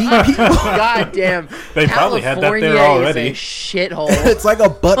 To keep people. God damn. They probably had that there already. Is a shithole. It's like a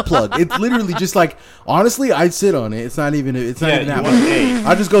butt plug. It's literally just like, honestly, I'd sit on it. It's not even that much.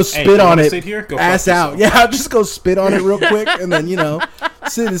 I'll just go spit on it. Sit here? Go ass out. Yeah, I'll just go spit on it real quick and then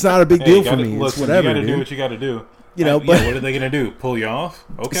sit. It's not a big deal for me. It's whatever. You gotta do what you gotta do. But what are they gonna do? Pull you off?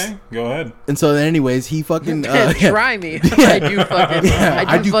 Okay, go ahead. And so, then anyways, he fucking try me.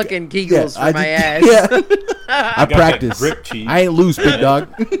 I do fucking Kegels for my ass. Yeah. I practice. Grip cheese. I ain't loose, big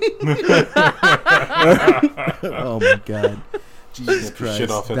dog. Oh my god, Jesus Christ! Shit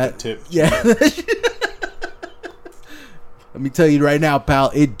off at the tip. Yeah. Let me tell you right now,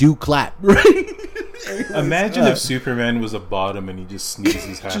 pal. It do clap. Imagine if Superman was a bottom and he just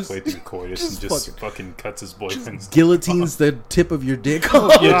sneezes halfway through coitus and just fucking cuts his boyfriend's guillotines the tip of your dick.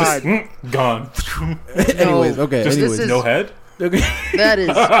 Yeah, just gone. Anyways, okay. No head. Okay. That is.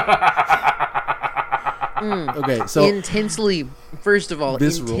 Okay, so intensely. First of all,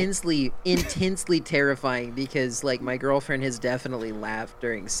 intensely terrifying because like my girlfriend has definitely laughed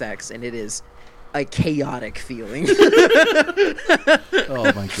during sex, and it is a chaotic feeling. Oh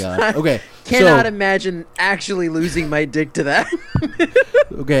my god. Okay. Cannot imagine actually losing my dick to that.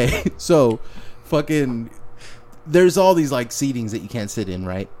 Okay. So fucking there's all these like seatings that you can't sit in,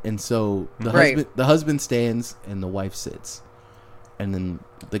 right? And so the husband stands and the wife sits. And then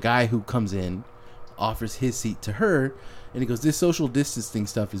the guy who comes in offers his seat to her and he goes, "This social distancing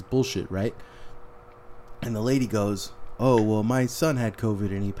stuff is bullshit, right?" And the lady goes, "Oh, well, my son had COVID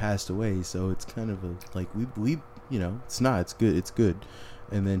and he passed away, so it's kind of we it's good.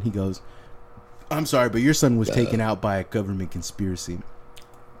 And then he goes, "I'm sorry, but your son was taken out by a government conspiracy.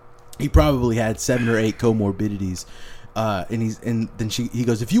 He probably had 7 or 8 comorbidities." And then he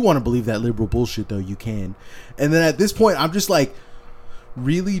goes, "If you want to believe that liberal bullshit, though, you can." And then at this point, I'm just like,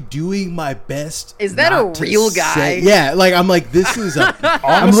 really doing my best. Is that a real guy? Yeah, like I'm like, this is a. Honestly,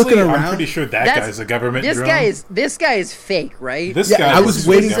 I'm looking around. I'm pretty sure that guy's a government drone. This guy is fake, right? I was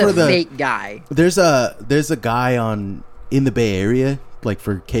waiting for the fake guy. There's a guy in the Bay Area, like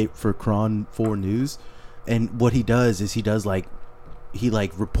for Cron 4 News, and what he does is he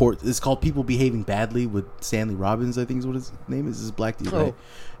reports. It's called People Behaving Badly with Stanley Robbins, I think is what his name is. This is black dude, right?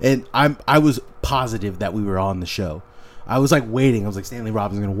 And I was positive that we were on the show. I was like waiting. I was like, Stanley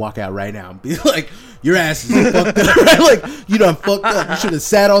Robbins is gonna walk out right now and be like, "Your ass is fucked up." Right? Like, you done fucked up. You should have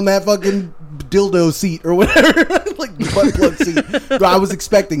sat on that fucking dildo seat or whatever, like butt plug seat. Bro, I was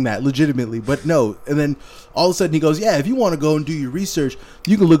expecting that legitimately, but no. And then all of a sudden he goes, "Yeah, if you want to go and do your research,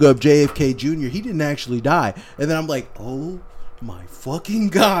 you can look up JFK Jr. He didn't actually die." And then I'm like, "Oh my fucking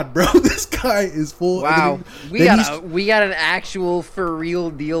god, bro, this guy is full." Wow, we got an actual for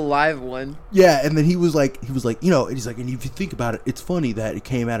real deal live one. Yeah, and then he was like, and he's like, and if you think about it, it's funny that it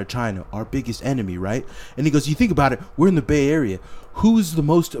came out of China, our biggest enemy, right? And he goes, you think about it, we're in the Bay Area. Who's the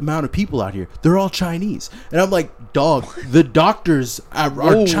most amount of people out here? They're all Chinese. And I'm like, dog, the doctors are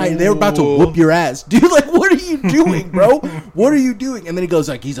Chinese. They're about to whoop your ass. Dude, like, what are you doing, bro? What are you doing? And then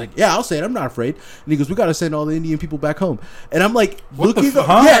he's like, yeah, I'll say it. I'm not afraid. And he goes, we got to send all the Indian people back home. And I'm like,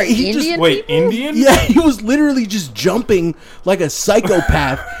 Indian? Yeah, he was literally just jumping like a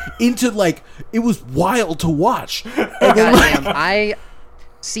psychopath into like, it was wild to watch. And then,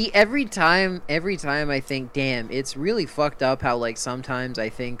 See, every time I think, damn, it's really fucked up how, like, sometimes I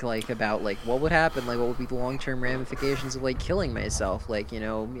think, like, about, like, what would happen, like, what would be the long-term ramifications of, like, killing myself, like,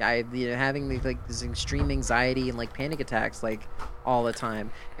 having, like, this extreme anxiety and, like, panic attacks, like, all the time.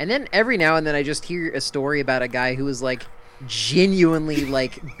 And then every now and then I just hear a story about a guy who was, like, genuinely,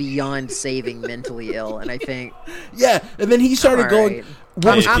 like, beyond saving mentally ill, and I think... Yeah, and then he started going...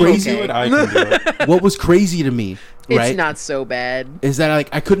 What was crazy? What was crazy to me, right? It's not so bad. Is that like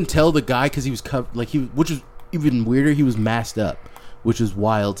I couldn't tell the guy because he was covered, like which was even weirder. He was masked up, which is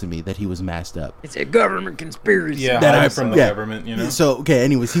wild to me that he was masked up. It's a government conspiracy. Yeah, that I'm from the government, So okay,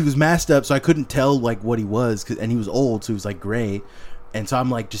 anyways, he was masked up, so I couldn't tell like what he was, and he was old, so he was like gray, And so I'm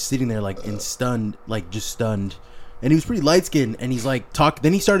like just sitting there like stunned. And he was pretty light skinned, and he's like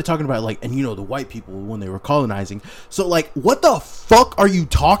then he started talking about like, and the white people when they were colonizing. So like, what the fuck are you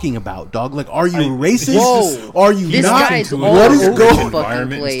talking about, dog? Like, are you racist? Whoa. Are you this not? Guy's what is going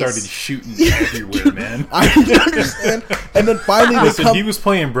environment and started shooting everywhere, man. I didn't understand. And then finally listen, he was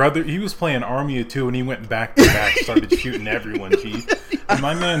playing Army of Two, and he went back to back, started shooting everyone, Chief. And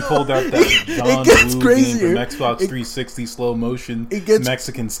my man pulled out that John Woo game from Xbox 360 slow motion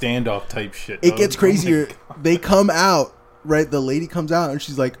Mexican standoff type shit. It gets crazier. They come out, right? The lady comes out and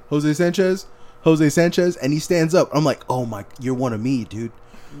she's like, Jose Sanchez, and he stands up. I'm like, oh my, you're one of me, dude.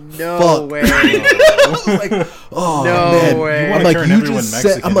 No way. I was like, oh no man. way. I'm like,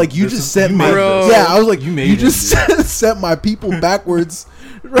 you just sent my yeah. I was like, you just sent my people backwards,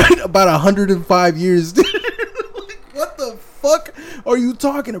 right? About 105 years. Like, what the fuck are you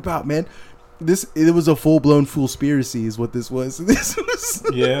talking about, man? It was a full blown foolspiracy, is what this was. This was.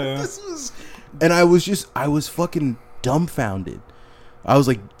 And I was fucking dumbfounded. I was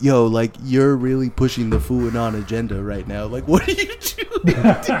like, yo, like, you're really pushing the FUAnon agenda right now. Like, what are you doing?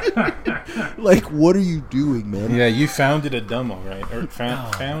 Like, what are you doing, man? Yeah, you founded a demo, right? Or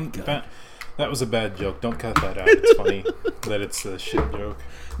found that was a bad joke. Don't cut that out. It's funny that it's a shit joke.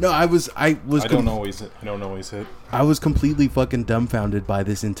 No, I don't always hit. I was completely fucking dumbfounded by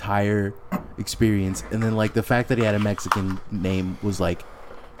this entire experience. And then, like, the fact that he had a Mexican name was, like,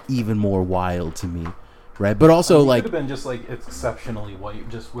 even more wild to me, right? But also, like, could have been just like exceptionally white,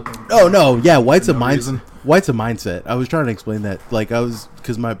 just with. Oh no, yeah, white's a mindset. I was trying to explain that, like,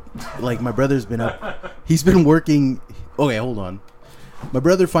 because my brother's been he's been working. Okay, hold on. My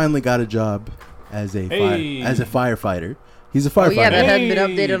brother finally got a job as a firefighter. He's a firefighter. Oh yeah, that hadn't been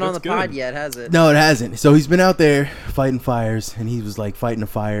updated on the pod yet, has it? No, it hasn't. So he's been out there fighting fires, and he was like fighting a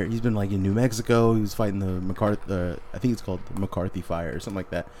fire. He's been like in New Mexico. He was fighting the McCarthy. I think it's called the McCarthy fire or something like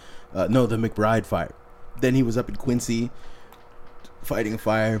that. No, the McBride fire. Then he was up in Quincy fighting a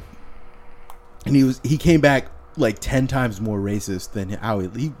fire, and he came back like 10 times more racist than how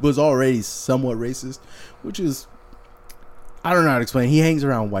he was already somewhat racist, which is, I don't know how to explain. He hangs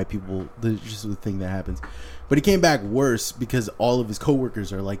around white people. That's just the thing that happens. But he came back worse because all of his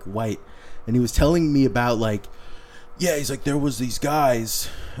coworkers are like white. And he was telling me about like, yeah, he's like, there was this guy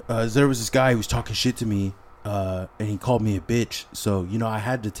who was talking shit to me, and he called me a bitch. So, I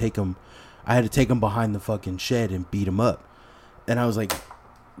had to take him behind the fucking shed and beat him up. And I was like,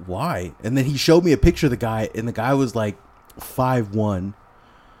 why? And then he showed me a picture of the guy, and the guy was like 5'1"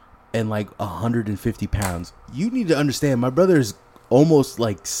 and like 150 pounds. You need to understand, my brother is almost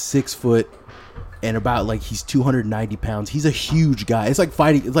like 6 foot and about like he's 290 pounds. He's a huge guy. It's like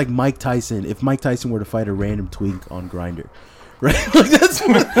Mike Tyson. If Mike Tyson were to fight a random twink on Grindr, right? Like that's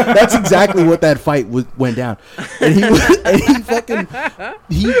exactly what that fight went down. And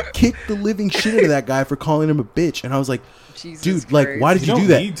he kicked the living shit out of that guy for calling him a bitch. And I was like, Jesus dude, Christ. like, why did you do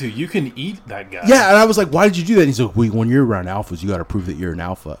that? Need to. You can eat that guy. Yeah, and I was like, why did you do that? And he's like, well, when you're around alphas, you got to prove that you're an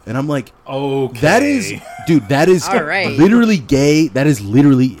alpha. And I'm like, okay, that is all right. literally gay. That is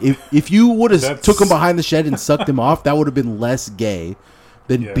literally, if you would have took him behind the shed and sucked him off, that would have been less gay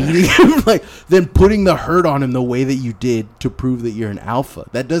than beating him, than putting the hurt on him the way that you did to prove that you're an alpha.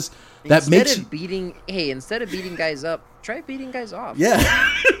 Instead of beating guys up, try beating guys off. Yeah.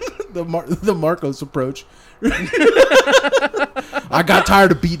 the Marcos approach. I got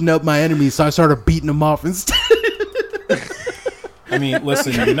tired of beating up my enemies, so I started beating them off instead. I mean,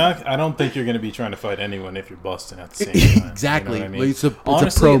 listen, I don't think you're going to be trying to fight anyone if you're busting at the same time. Exactly. You know what I mean? It's a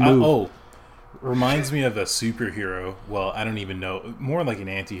pro move. Reminds me of a superhero. Well, I don't even know. More like an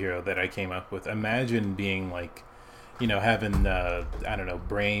anti-hero that I came up with. Imagine being like, having,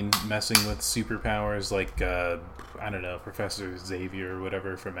 brain messing with superpowers like, Professor Xavier or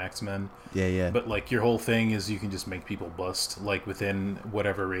whatever from X-Men. Yeah. But, like, your whole thing is you can just make people bust, like, within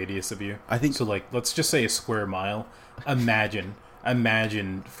whatever radius of you. I think so. Like, let's just say a square mile. Imagine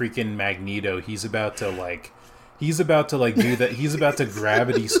freaking Magneto. He's about to do that. He's about to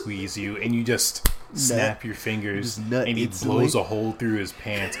gravity squeeze you, and you just snap your fingers, and he blows a hole through his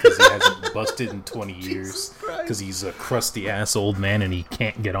pants because he hasn't busted in 20 years because he's a crusty ass old man and he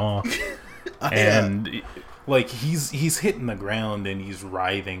can't get off. And like he's hitting the ground and he's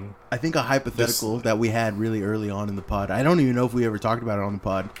writhing. I think a hypothetical that we had really early on in the pod. I don't even know if we ever talked about it on the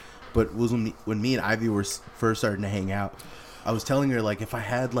pod, but was when me and Ivy were first starting to hang out. I was telling her like if I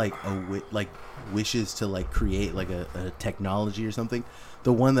had like wishes to like create like a technology or something,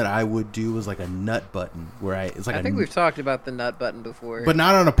 the one that I would do was like a nut button where it's like I think we've talked about the nut button before, but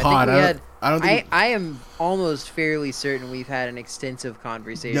not on a pod. I don't think I am almost fairly certain we've had an extensive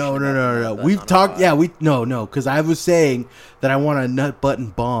conversation. No. We've talked. Yeah, because I was saying that I want a nut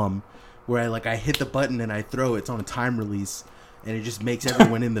button bomb where I hit the button and I throw it. It's on a time release. And it just makes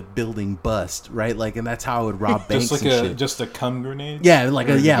everyone in the building bust, right? Like, and that's how I would rob banks. Just a cum grenade. Yeah, like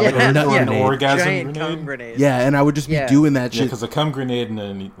a nut grenade. An orgasm giant cum grenade. Yeah, and I would just be doing that shit. Because a cum grenade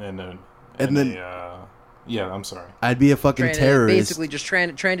I'm sorry. I'd be a fucking terrorist. Basically, just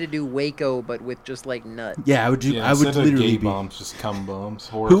trying to do Waco, but with just like nut. Yeah, I would do. I would literally gay be bombs, just cum bombs.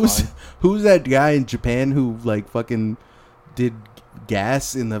 Horrifying. Who's that guy in Japan who like fucking did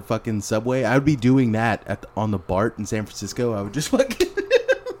gas in the fucking subway? I would be doing that on the BART in San Francisco. I would just fucking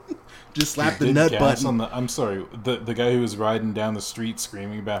just slap the nut button. I'm sorry, the guy who was riding down the street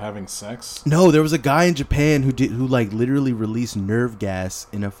screaming about having sex. No, there was a guy in Japan who like literally released nerve gas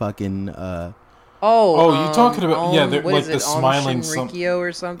in a fucking. You talking about like the smiling Rikyo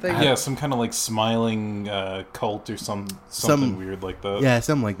or something? Yeah, some kind of like smiling cult or something weird like that. Yeah,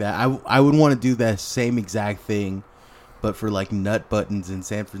 something like that. I would want to do that same exact thing. But for like nut buttons in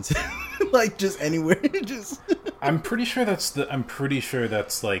San Francisco, like just anywhere, just. I'm pretty sure that's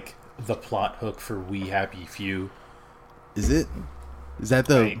like the plot hook for We Happy Few. Is it? Is that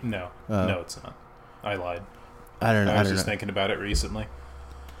the? No, it's not. I lied. I don't know. I was just thinking about it recently.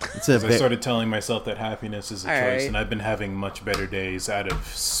 I started telling myself that happiness is a choice, and I've been having much better days out of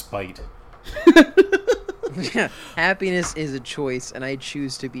spite. Happiness is a choice, and I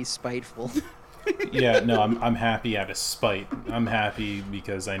choose to be spiteful. Yeah, no, I'm happy out of spite. I'm happy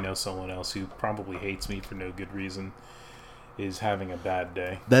because I know someone else who probably hates me for no good reason is having a bad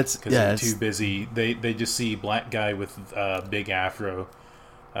day. Because they're too busy. They just see black guy with big afro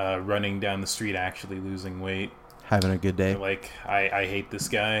running down the street actually losing weight. Having a good day. They're like, I hate this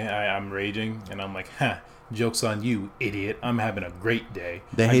guy. I'm raging. And I'm like, joke's on you, idiot. I'm having a great day.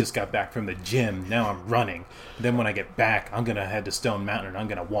 I just got back from the gym. Now I'm running. Then when I get back, I'm going to head to Stone Mountain and I'm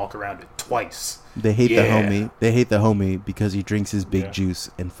going to walk around it twice. They hate the homie. They hate the homie because he drinks his big juice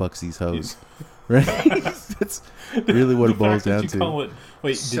and fucks these hoes. Right? That's really what it boils down to.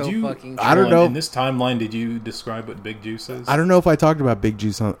 Did you? I don't know. In this timeline, did you describe what big juice is? I don't know if I talked about big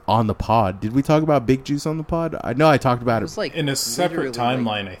juice on the pod. Did we talk about big juice on the pod? I know I talked about it. Like in a separate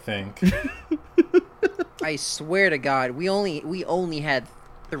timeline, I think. I swear to God, we only had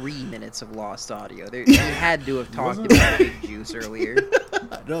 3 minutes of lost audio. We had to have talked about Big Juice earlier.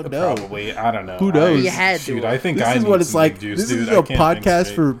 I don't know. Probably. I don't know. Who knows? We had to. I think this is what it's like. Juice, this dude. is a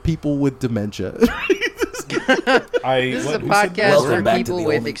podcast for people with dementia. This is a podcast for people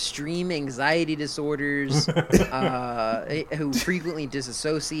with extreme anxiety disorders, who frequently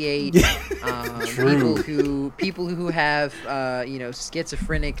disassociate, people who have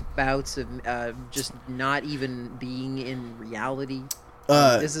schizophrenic bouts of just not even being in reality.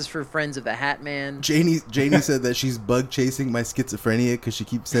 This is for friends of the Hat Man. Janie said that she's bug chasing my schizophrenia because she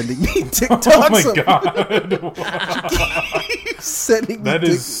keeps sending me TikToks. Oh my god! Sending me that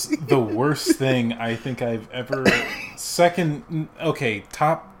is the worst thing I think I've ever.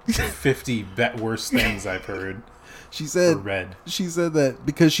 Top 50 worst things I've heard. She said. Or read. She said that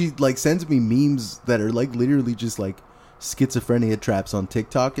because she like sends me memes that are like literally just like schizophrenia traps on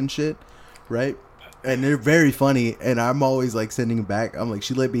TikTok and shit, right? And they're very funny, and I'm always like sending them back. I'm like,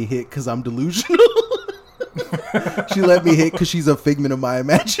 she let me hit because I'm delusional. She let me hit because she's a figment of my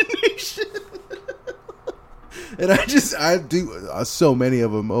imagination. And I do so many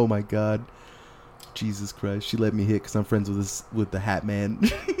of them. Oh my god, Jesus Christ! She let me hit because I'm friends with the Hat Man.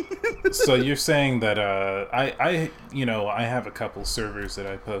 So you're saying that I have a couple servers that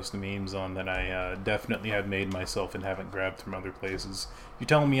I post memes on that I definitely have made myself and haven't grabbed from other places. You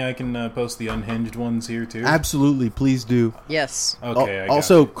telling me I can post the unhinged ones here too? Absolutely, please do. Yes. Okay.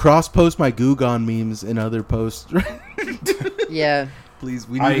 Also, cross-post my Gugon memes in other posts. Yeah. Please,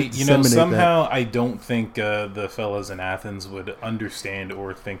 we need to disseminate somehow that. I don't think the fellas in Athens would understand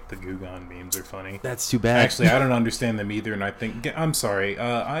or think the Gugon memes are funny. That's too bad. Actually, I don't understand them either, and I think... I'm sorry,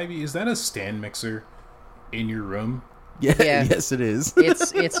 Ivy, is that a stand mixer in your room? Yeah. Yes, it is.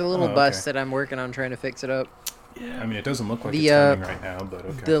 It's a little busted. I'm working on trying to fix it up. Yeah. I mean, it doesn't look like it's coming right now, but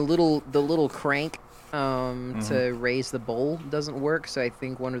okay. The little crank to raise the bowl doesn't work, so I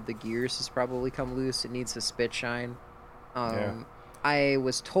think one of the gears has probably come loose. It needs a spit shine. I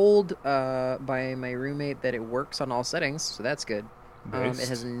was told by my roommate that it works on all settings, so that's good. It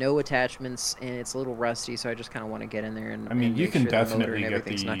has no attachments, and it's a little rusty, so I just kind of want to get in there and you make can sure definitely the motor and get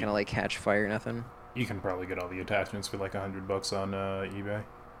everything's not going to like catch fire or nothing. You can probably get all the attachments for like $100 on eBay. And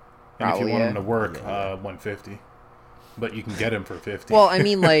Probably, if you want yeah. them to work, $150. But you can get them for $50. Well, I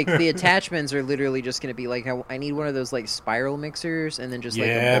mean, like, the attachments are literally just going to be like, I need one of those, like, spiral mixers, and then just, like,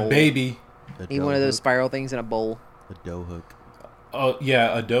 a bowl. Yeah, baby. I need one of those spiral things in a bowl. A dough hook. Oh,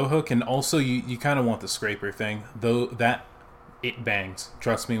 yeah, a dough hook, and also you kind of want the scraper thing, though it bangs.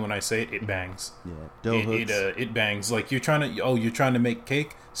 Trust me when I say it bangs. Yeah, dough hooks. It bangs. Like, you're trying to make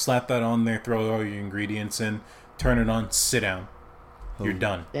cake, slap that on there, throw all your ingredients in, turn it on, sit down. You're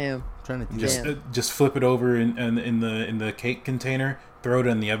done. Damn. Trying to do Just flip it over in the cake container, throw it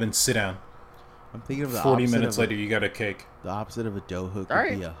in the oven, sit down. I'm thinking of the 40 opposite minutes of later, you got a cake. The opposite of a dough hook All would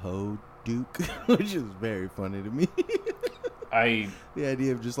right. be a hoe duke, which is very funny to me. The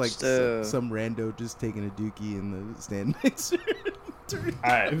idea of just like some rando just taking a dookie in the stand mixer.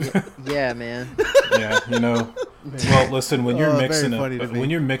 Yeah, man. Yeah, you know. Well, listen, when you're mixing when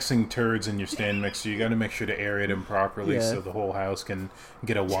you're mixing turds in your stand mixer, you got to make sure to aerate them properly so the whole house can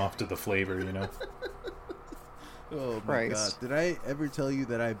get a waft of the flavor. You know. Oh my god! Did I ever tell you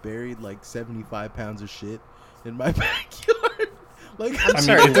that I buried like 75 pounds of shit in my backyard? Like, I'm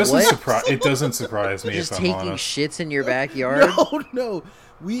sorry, it doesn't surprise me. Just if I'm taking honest. shits in your backyard? No.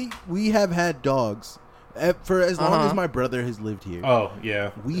 We have had dogs for as long as my brother has lived here. Oh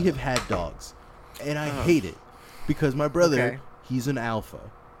yeah. We have had dogs, and I hate it because my brother, he's an alpha,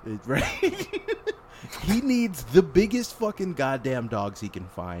 right? He needs the biggest fucking goddamn dogs he can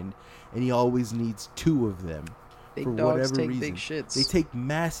find, and he always needs 2 of them. Big for dogs whatever take reason. big shits. They take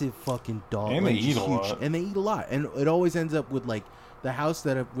massive fucking dogs. And they eat a lot. And they eat a lot. And it always ends up with, like, the house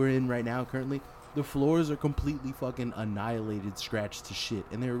that we're in right now currently, the floors are completely fucking annihilated, scratched to shit.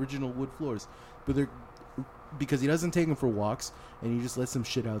 And they're original wood floors. But they're... Because he doesn't take them for walks, and he just lets them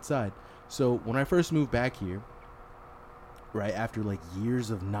shit outside. So, when I first moved back here, right, after, like, years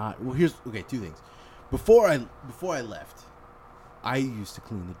of not... Well, here's... Okay, 2 things. Before I left, I used to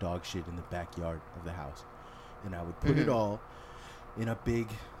clean the dog shit in the backyard of the house. And I would put it all in a big...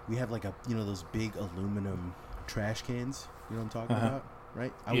 We have like those big aluminum trash cans. You know what I'm talking about?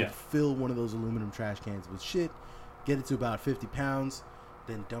 Right? I would fill one of those aluminum trash cans with shit, get it to about 50 pounds,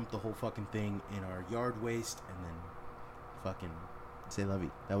 then dump the whole fucking thing in our yard waste, and then fucking say la vie.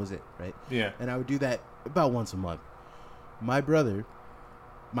 That was it, right? Yeah. And I would do that about once a month. My brother...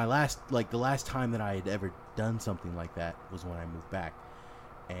 the last time that I had ever done something like that was when I moved back.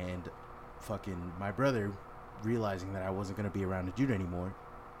 And fucking my brother, realizing that I wasn't going to be around to do it anymore,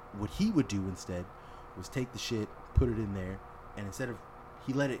 what he would do instead was take the shit, put it in there, and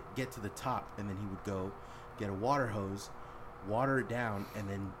he let it get to the top, and then he would go get a water hose, water it down, and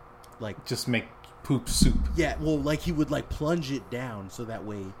then like... Just make poop soup. Yeah, well, like he would like plunge it down so that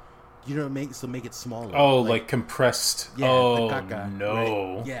way... You know, make it smaller. Oh, like compressed. Yeah, oh, the caca,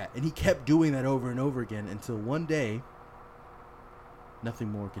 no. Right? Yeah, and he kept doing that over and over again until one day,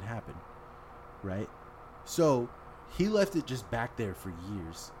 nothing more could happen, right? So, he left it just back there for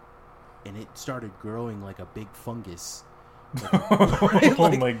years, and it started growing like a big fungus.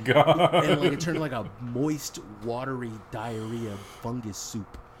 Oh my god. And like it turned like a moist, watery diarrhea fungus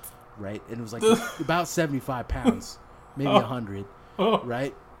soup, right? And it was like about 75 pounds, maybe 100,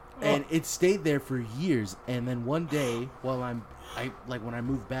 right? And it stayed there for years. And then one day, while when I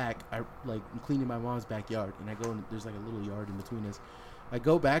moved back, I'm cleaning my mom's backyard, and I go and there's like a little yard in between us. I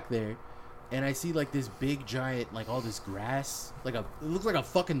go back there, and I see like this big giant, like all this grass, it looks like a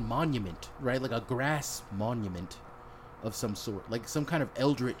fucking monument, right? Like a grass monument of some sort, like some kind of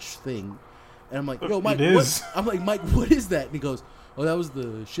eldritch thing. And I'm like, yo, Mike, what? I'm like, Mike, what is that? And he goes, oh, that was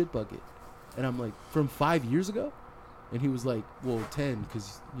the shit bucket. And I'm like, from 5 years ago? And he was like, well, 10,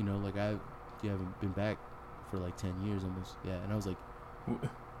 because, you haven't been back for like 10 years almost. Yeah. And I was like,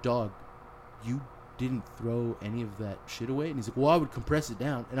 dog, you didn't throw any of that shit away? And he's like, well, I would compress it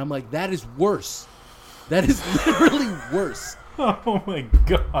down. And I'm like, that is worse. That is literally worse. Oh my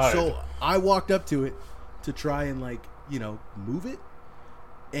god. So I walked up to it to try and move it.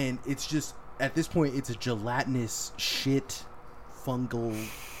 And it's just, at this point, it's a gelatinous shit fungal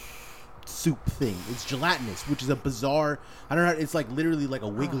soup thing. It's gelatinous, which is a bizarre... I don't know. It's like literally like a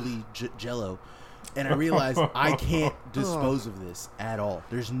wiggly Jello. And I realized I can't dispose of this at all.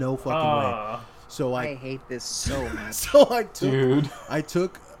 There's no fucking way. So I hate this so much. So I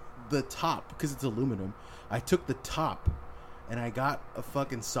took the top, because it's aluminum. I took the top, and I got a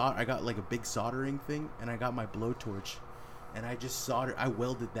fucking I got like a big soldering thing, and I got my blowtorch, and I just I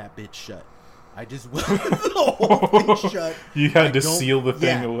welded that bitch shut. I just welded the whole thing shut. You had to seal the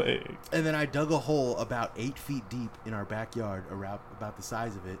thing away. And then I dug a hole about 8 feet deep in our backyard, around about the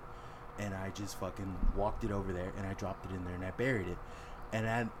size of it, and I just fucking walked it over there, and I dropped it in there, and I buried it.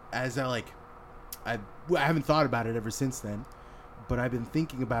 And as I I haven't thought about it ever since then, but I've been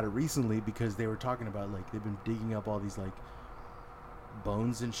thinking about it recently because they were talking about like they've been digging up all these like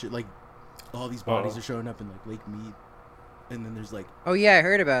bones and shit, like all these bodies are showing up in like Lake Mead, and then there's like I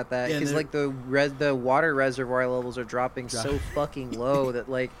heard about that because like the water reservoir levels are dropping so fucking low that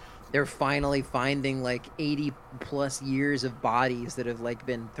like they're finally finding like 80 plus years of bodies that have like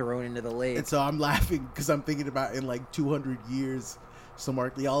been thrown into the lake. And so I'm laughing because I'm thinking about in like 200 years some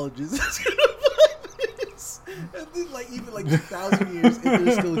archaeologist is gonna find this, and then like even like 2,000 years if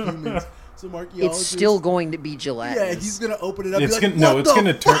there's still humans, some archaeologist, it's still going to be gelatinous. Yeah, he's gonna open it up.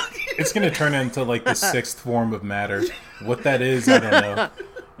 It's gonna turn into like the sixth form of matter. What that is, I don't know.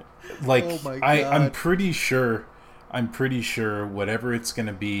 Like I'm pretty sure whatever it's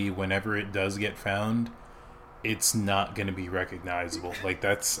gonna be, whenever it does get found, it's not gonna be recognizable. Like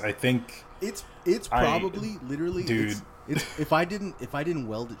I think it's probably literally, dude. It's if I didn't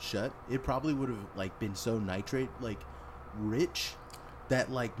weld it shut, it probably would have like been so nitrate like rich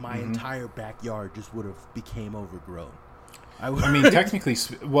that like my entire backyard just would have became overgrown. I mean, technically,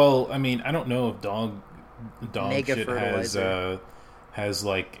 well, I mean, I don't know if dog shit has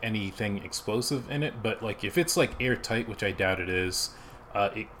like anything explosive in it, but like if it's like airtight, which I doubt it is,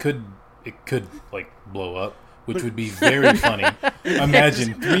 it could like blow up, which would be very funny.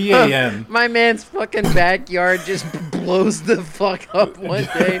 Imagine 3 a.m. My man's fucking backyard just blows the fuck up one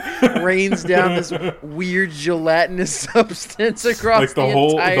day, rains down this weird gelatinous substance across like the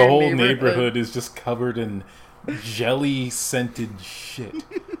whole neighborhood is just covered in jelly scented shit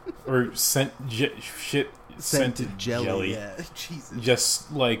or scented jelly. Yeah, Jesus.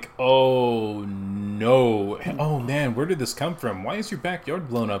 Just like, oh no, oh man, where did this come from? Why is your backyard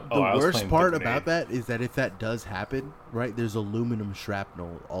blown up? The worst part about that is that if that does happen, right, there's aluminum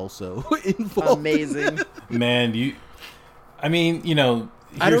shrapnel also involved. Amazing. Man, I mean, you know,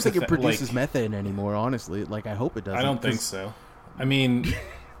 I don't think it produces methane anymore, honestly. Like, I hope it doesn't. I don't think so. I mean,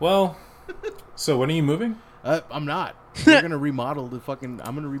 well, so when are you moving? I'm not. We're gonna remodel I'm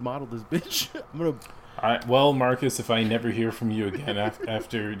gonna remodel this bitch. Well, Marcus, if I never hear from you again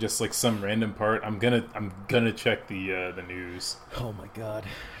after just like some random part, I'm gonna check the news. Oh my God,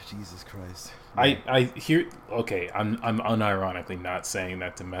 Jesus Christ! I hear. Okay, I'm unironically not saying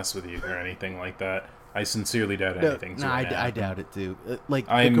that to mess with you or anything like that. I sincerely doubt anything. No, I doubt it too. Like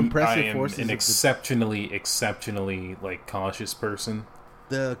I am forces. An exceptionally like cautious person.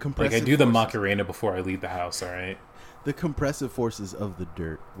 The compressive. Like I do the Macarena before I leave the house. All right. The compressive forces of the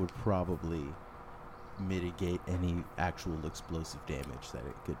dirt would probably mitigate any actual explosive damage that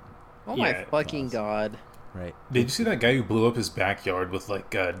it could. Oh my fucking God! Right? Did you see that guy who blew up his backyard with like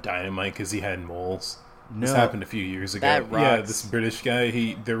dynamite because he had moles? No. This happened a few years ago. That rocks. Yeah, this British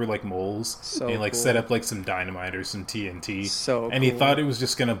guy. There were like moles. So and he like cool. set up like some dynamite or some TNT. And he thought it was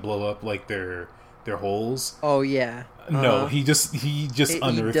just gonna blow up like their holes. Oh yeah. No, he just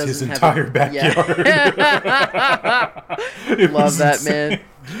unearthed his entire backyard. Love that, insane.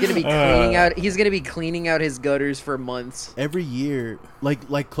 Man. He's gonna be cleaning out his gutters for months. Every year,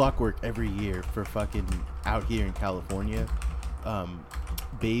 like clockwork. Every year for fucking out here in California,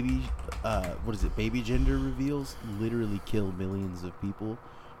 baby gender reveals literally kill millions of people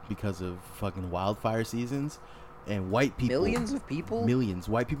because of fucking wildfire seasons. And white people... Millions of people? Millions.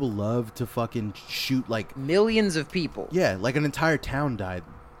 White people love to fucking shoot, like... Millions of people? Yeah, like an entire town died.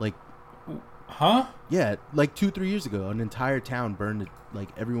 Like... Huh? Yeah, like 2-3 years ago, an entire town burned... Like,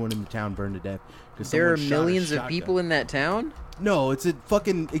 everyone in the town burned to death. There are millions of people in that town? No, it's a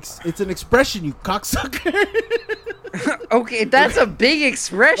fucking... It's an expression, you cocksucker. Okay, that's a big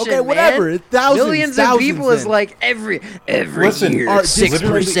expression, okay, whatever. Man. Thousands of people is like every Listen, year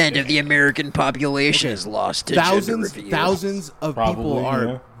 6% of the American population is lost to thousands of people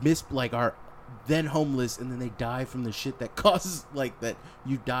are are then homeless, and then they die from the shit that causes like that.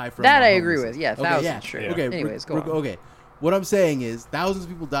 You die from that. I agree with. Yeah, thousands. Sure. Okay. Anyways, go on. Okay. What I'm saying is, thousands of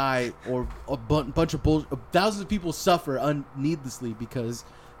people die, or a bunch of bullshit. Thousands of people suffer needlessly because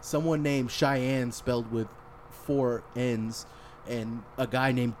someone named Cheyenne, spelled with 4 N's, and a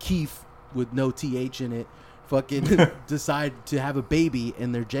guy named Keith with no TH in it, fucking decide to have a baby,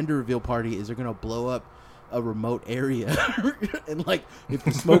 and their gender reveal party is they're gonna blow up a remote area. And like, if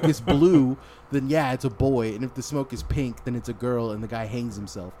the smoke is blue, then yeah, it's a boy, and if the smoke is pink, then it's a girl, and the guy hangs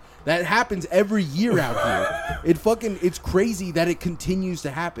himself. That happens every year out here. It's crazy that it continues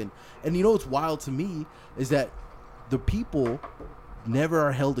to happen. And you know what's wild to me is that the people never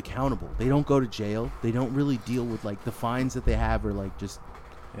are held accountable. They don't go to jail. They don't really deal with like the fines that they have are like just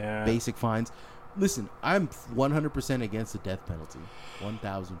basic fines. Listen, I'm 100% against the death penalty.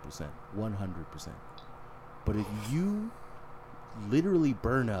 1,000%. 100%. But if you literally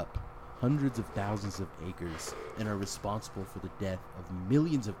burn up hundreds of thousands of acres and are responsible for the death of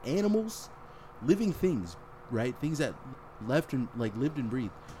millions of animals, living things, right? Things that lived and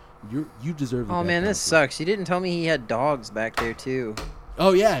breathed. You deserve the Oh man, this sucks. You didn't tell me he had dogs back there too.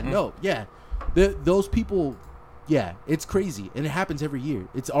 Oh yeah, no, yeah. Those people, yeah, it's crazy, and it happens every year.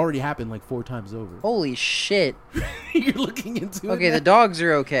 It's already happened like 4 times over. Holy shit! You're looking into it. Okay, the dogs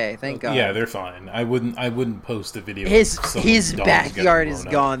are okay. Thank God. Yeah, they're fine. I wouldn't post a video. His backyard is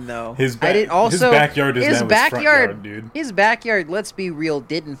gone though. His backyard is now his front yard, dude. His backyard, let's be real,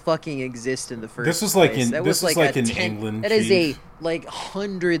 didn't fucking exist in the first. This was like in England. That is a like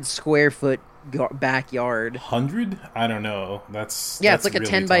 100 square foot backyard. 100? I don't know. That's it's like really a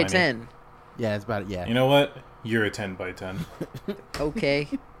 10 by 10. Yeah, it's about it. Yeah. You know what? You're a 10 by 10. Okay.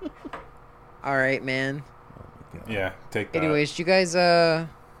 All right, man. Yeah, take that. Anyways, you guys not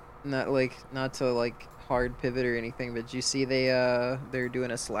to hard pivot or anything, but did you see they're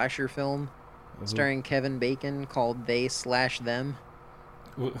doing a slasher film starring Kevin Bacon called They Slash Them?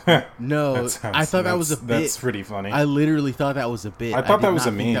 No, I thought that was a bit. That's pretty funny. I literally thought that was a bit. I thought that was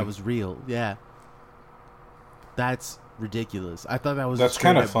a meme. That was real. Yeah. That's ridiculous. I thought that was. That's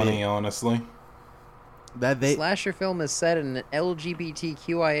kind of funny, honestly. Slasher film is set in an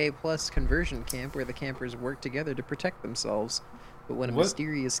LGBTQIA plus conversion camp where the campers work together to protect themselves. But when a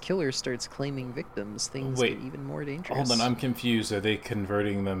mysterious killer starts claiming victims, things get even more dangerous. Hold on, I'm confused. Are they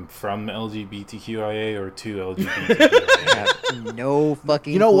converting them from LGBTQIA or to LGBTQIA? I have no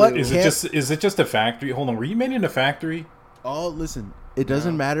fucking. You know what? Is it just a factory? Hold on, were you made in a factory? Oh, listen. It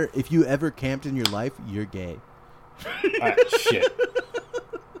doesn't matter if you ever camped in your life. You're gay. Shit.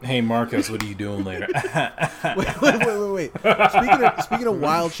 Hey Marcos, what are you doing later? wait. Speaking of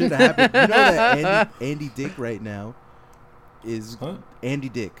wild shit that happened, you know that Andy Dick right now is Andy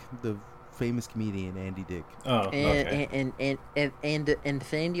Dick, the famous comedian Andy Dick. Oh, okay. And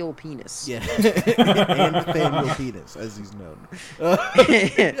Nathaniel Penis. Yeah, and Nathaniel Penis, as he's known.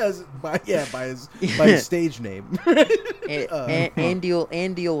 By his stage name.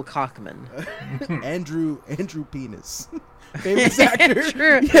 Andiel Cockman. Andrew Penis. Famous actor.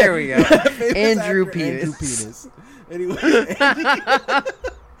 Sure. Yeah. There we go. Andrew Penis. Anyway,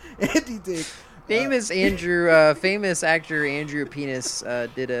 Andy Dick. Famous actor Andrew Penis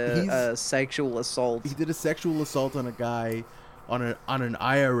did a sexual assault. He did a sexual assault on a guy on an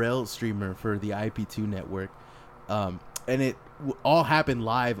IRL streamer for the IP2 network, and it all happened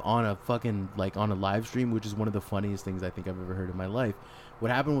live on a on a live stream, which is one of the funniest things I think I've ever heard in my life.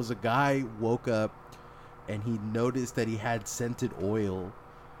 What happened was a guy woke up and he noticed that he had scented oil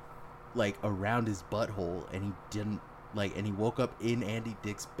around his butthole, and he didn't. And he woke up in Andy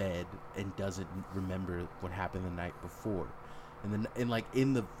Dick's bed and doesn't remember what happened the night before. And then,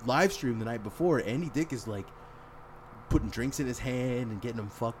 in the live stream the night before, Andy Dick is putting drinks in his hand and getting him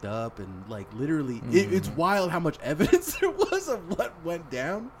fucked up, and literally, it's wild how much evidence there was of what went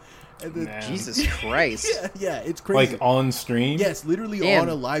down. And then, Jesus Christ! Yeah, it's crazy. On stream? Yes, literally on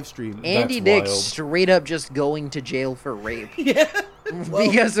a live stream. Andy Dick straight up just going to jail for rape. Yeah.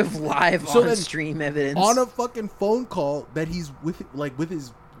 Because of live on-stream evidence. On a fucking phone call that he's with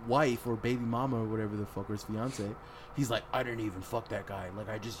his wife or baby mama or whatever the fuck, or his fiance, he's like, I didn't even fuck that guy.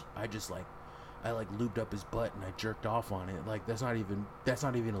 I lubed up his butt and I jerked off on it. That's not even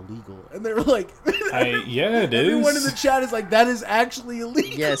illegal. And they were like, it is. Everyone in the chat is like, that is actually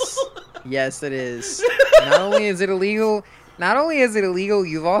illegal. Yes, it is. Not only is it illegal,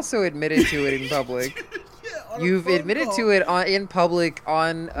 you've also admitted to it in public. You've admitted to it in public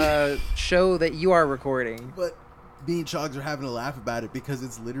on a show that you are recording. But me and Chogs are having a laugh about it because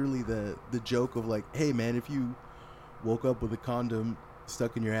it's literally the joke of hey man, if you woke up with a condom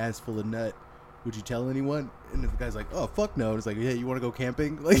stuck in your ass full of nut, would you tell anyone? And the guy's like, oh fuck no. And it's like, yeah, you want to go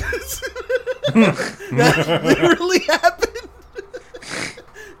camping? That literally happened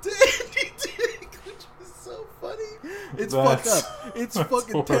to Andy Dick, which was so funny. It's fucked up. It's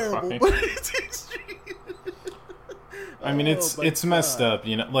fucking terrible, but it's extreme. I mean, it's messed up,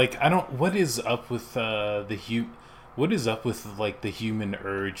 you know. What is up with the human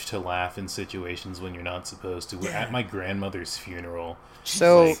urge to laugh in situations when you're not supposed to? We're at my grandmother's funeral.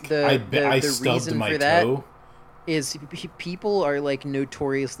 So I stubbed reason my for toe. That is people are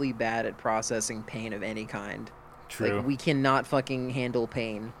notoriously bad at processing pain of any kind. True. We cannot fucking handle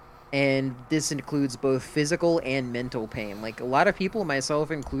pain. And this includes both physical and mental pain. A lot of people, myself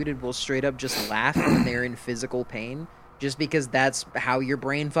included, will straight up just laugh when they're in physical pain. Just because that's how your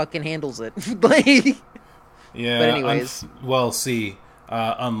brain fucking handles it. Yeah. But anyways.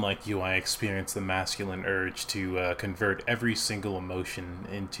 Unlike you, I experience the masculine urge to convert every single emotion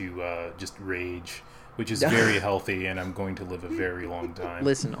into just rage. which is very healthy, and I'm going to live a very long time.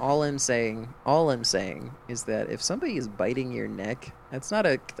 Listen, all I'm saying is that if somebody is biting your neck, that's not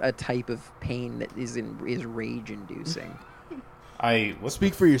a type of pain that is rage-inducing.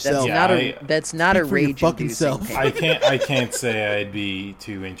 Speak for yourself. That's not a rage-inducing pain. I can't say I'd be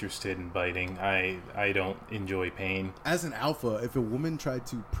too interested in biting. I don't enjoy pain. As an alpha, if a woman tried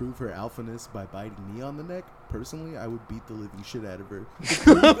to prove her alphaness by biting me on the neck, personally, I would beat the living shit out of her.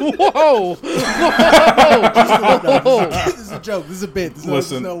 Whoa! This is a joke. This is a bit.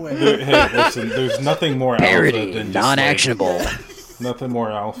 There's no way. Listen. There's nothing more Parody, alpha than just non-actionable. Nothing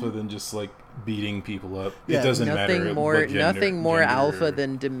more alpha than just like beating people up. It doesn't matter. Nothing more gender alpha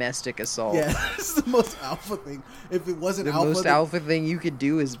than domestic assault. Yeah, it's the most alpha thing. If it wasn't the alpha, most alpha thing you could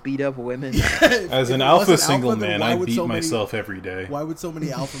do is beat up women. As an alpha single man, I beat myself every day. Why would so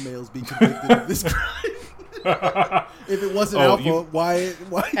many alpha males be convicted of this crime? If it wasn't alpha, why?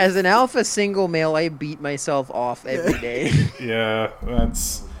 As an alpha single male, I beat myself off every day. Yeah,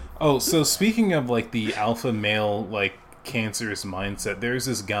 that's. Oh, so speaking of like the alpha male like cancerous mindset, there's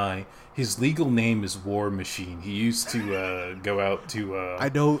this guy. His legal name is War Machine. He used to go out to. I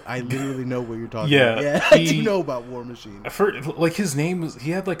literally know what you're talking about. Yeah, I do know about War Machine. Like his name was.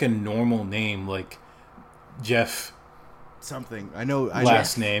 He had like a normal name, like Jeff. Something I know.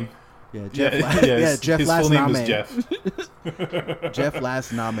 Last name. Yeah, Jeff. Jeff. His last full name name is Jeff. Jeff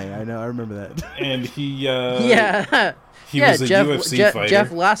last name. I know. I remember that. And he. He was a UFC fighter. Jeff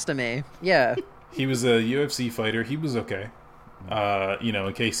Lastame. Yeah. He was a UFC fighter. He was okay.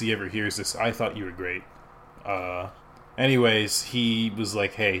 In case he ever hears this, I thought you were great. Anyways, he was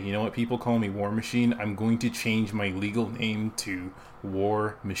like, hey, you know what? People call me War Machine. I'm going to change my legal name to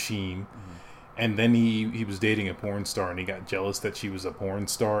War Machine. Mm-hmm. And then he was dating a porn star, and he got jealous that she was a porn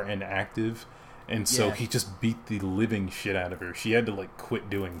star and active. And so he just beat the living shit out of her. She had to like quit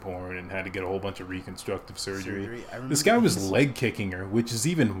doing porn and had to get a whole bunch of reconstructive surgery. This guy was leg kicking her, which is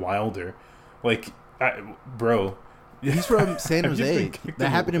even wilder. Like, bro. He's from San Jose. That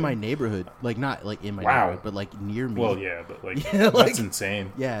happened in my neighborhood. Like, not like in my neighborhood, but like near me. Well, yeah, but like, that's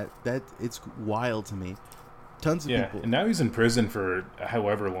insane. Yeah, it's wild to me. Tons of people. And now he's in prison for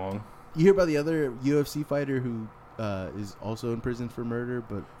however long. You hear about the other UFC fighter who is also in prison for murder,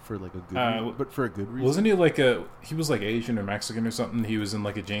 but for like a good reason? Wasn't he he was like Asian or Mexican or something? He was in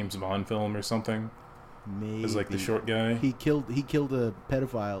like a James Bond film or something. Maybe. As like the short guy. He killed a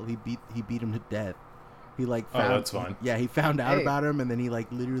pedophile. He beat him to death. He like found, that's fine. Yeah, he found out about him, and then he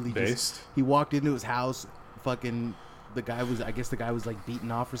like literally he walked into his house. Fucking the guy was like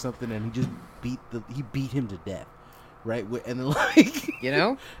beaten off or something, and he just beat him to death. Right, and then like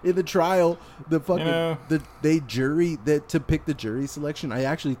in the trial, the fucking jury to pick the jury selection. I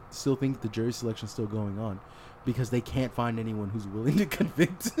actually still think the jury selection is still going on. Because they can't find anyone who's willing to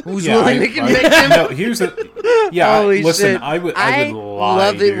convict. Who's willing to convict him? No, here's the. Yeah, holy listen, shit. I would lie,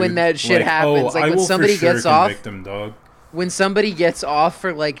 love it when that shit happens. Like when somebody gets off. Him, dog. When somebody gets off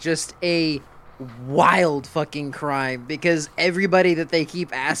for like just a wild fucking crime, because everybody that they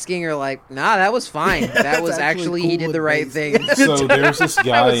keep asking are like, nah, that was fine. That was actually cool, he did the right thing. So there's this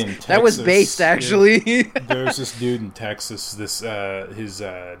guy in Texas. That was based, actually. There's this dude in Texas. His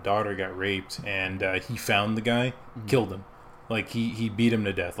daughter got raped, and he found the guy, killed him. Like he beat him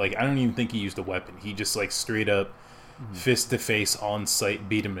to death. Like I don't even think he used a weapon. He just like straight up fist to face on site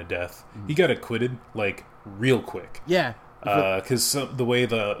beat him to death. He got acquitted like real quick. Yeah. Because the way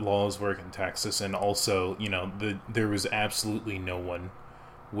the laws work in Texas, and also, there was absolutely no one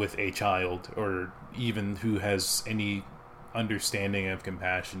with a child, or even who has any understanding of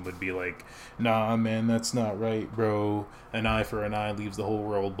compassion, would be like, nah, man, that's not right, bro. An eye for an eye leaves the whole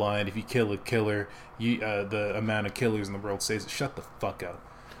world blind. If you kill a killer, the amount of killers in the world stays. Shut the fuck up.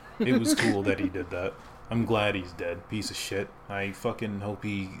 It was cool that he did that. I'm glad he's dead. Piece of shit. I fucking hope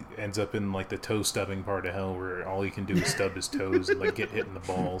he ends up in like the toe stubbing part of hell, where all he can do is stub his toes and like get hit in the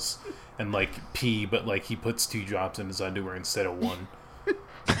balls and like pee, but like he puts 2 drops in his underwear instead of 1.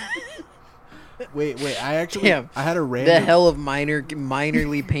 Wait. I had a random. The hell of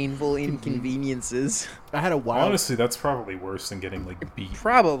minorly painful inconveniences. I had a wild. Honestly, that's probably worse than getting like beat.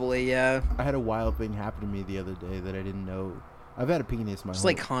 Probably, yeah. I had a wild thing happen to me the other day that I didn't know. I've had a penis my just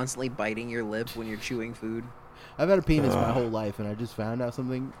like constantly biting your lip when you're chewing food. I've had a penis my whole life, and I just found out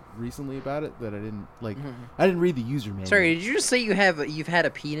something recently about it that I didn't like. I didn't read the user manual. Sorry, did you just say you've had a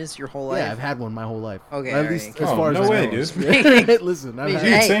penis your whole life? Yeah, I've had one my whole life. Okay, at least as far as no I way, know. Dude. Listen, dude,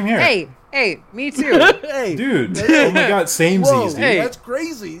 same here. Hey, me too. Hey, dude. Oh my god, samesies, dude. Hey, that's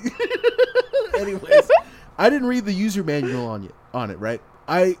crazy. Anyways, I didn't read the user manual on it. Right,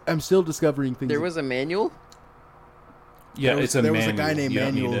 I'm still discovering things. There was a manual. Yeah, there was a guy named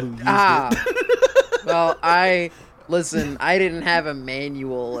Manuel who used it. Well, listen. I didn't have a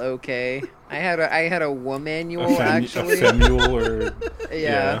manual. Okay, I had a womanual actually. A femual or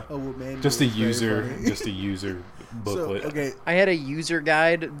yeah. Just a user booklet. So, okay. I had a user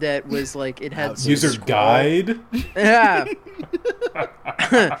guide that was like it had user guide. Yeah.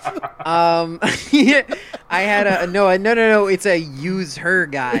 I had a no. It's a use her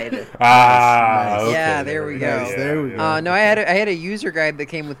guide. Ah, okay. Yeah, there we go. Nice, there we go. No, I had a user guide that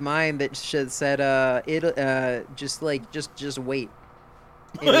came with mine that said just wait.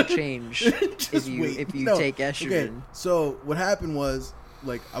 It'll change if you take estrogen. Okay, so what happened was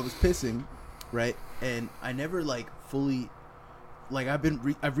like I was pissing, right, and I never like fully like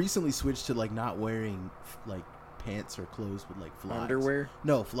I've recently switched to like not wearing like pants or clothes with like flies. Underwear?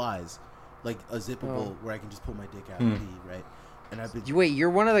 No, flies. Like a zippable where I can just pull my dick out and pee, right? And I've been Wait,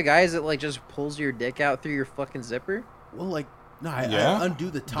 you're one of the guys that like just pulls your dick out through your fucking zipper? well, like no, I undo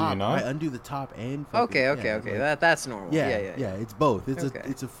the top. Do you not? I undo the top and fucking, Okay. like, That's normal. Yeah. It's both. It's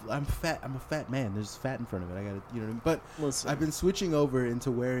Okay. I'm fat. I'm a fat man. There's fat in front of it. I gotta, you know what I mean? But Listen. I've been switching over into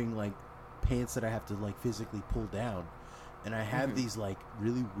wearing like pants that I have to like physically pull down, and I have these like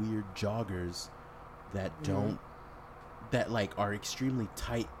really weird joggers that don't that like are extremely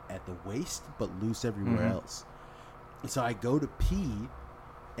tight at the waist but loose everywhere else. And so I go to pee,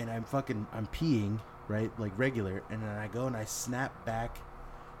 and I'm peeing, right, like regular, and then I go and I snap back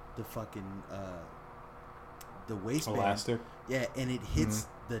the fucking the waistband. Elastic. Yeah, and it hits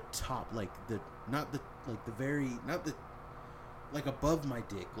the top, like like above my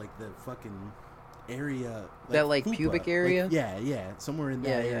dick, like the fucking area, that like fupa. pubic area. Like, yeah, somewhere in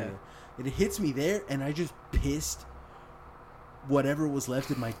that area. And it hits me there, and I just pissed whatever was left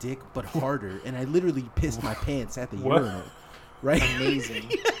in my dick, but harder, and I literally pissed my pants at the urinal. Right?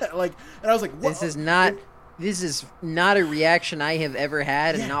 Amazing. Like, and I was like, what? This is not a reaction I have ever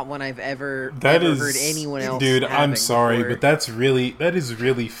had, and not one I've ever heard anyone else. Dude, I'm sorry, before. but that is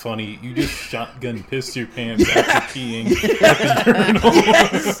really funny. You just shotgun pissed your pants after peeing at the urinal.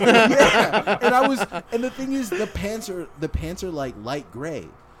 Yes. Yeah. And the thing is, the pants are like light gray,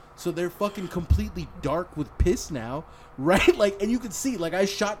 so they're fucking completely dark with piss now, right? Like, and you can see, like, I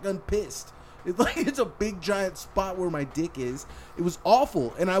shotgun pissed. It's like it's a big giant spot where my dick is. It was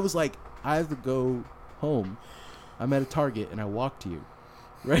awful, and I was like, I have to go home. I'm at a Target and I walked to you,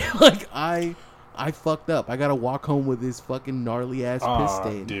 right? Like I fucked up. I gotta walk home with this fucking gnarly ass piss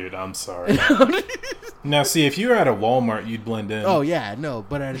stain. Dude, I'm sorry. Now, see, if you were at a Walmart, you'd blend in. Oh yeah, no,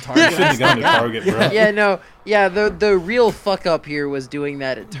 but at a Target, you shouldn't have gone to Target, bro. The real fuck up here was doing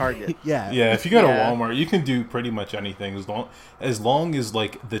that at Target. Yeah, if you go to Walmart, you can do pretty much anything as long as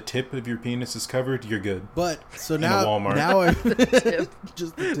like the tip of your penis is covered, you're good. But so now, Walmart.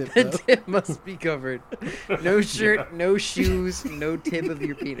 just the tip. The tip must be covered. No shirt, no shoes, no tip of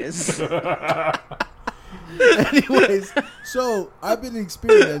your penis. Anyways, so I've been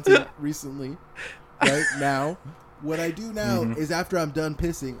experimenting recently. Right now, what I do now is after I'm done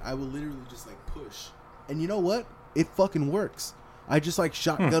pissing, I will literally just like push, and you know what? It fucking works. I just like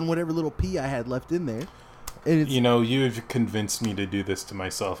shotgun whatever little pee I had left in there. And it's, you've convinced me to do this to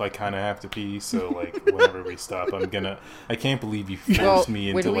myself. I kind of have to pee, so like whenever we stop, I can't believe you forced me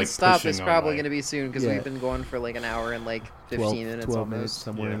into like pushing. When we stop, it's probably going to be soon because we've been going for like an hour and like 15 minutes 12 almost. minutes,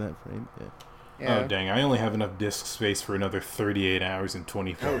 somewhere in that frame. Yeah. Oh, dang. I only have enough disk space for another 38 hours and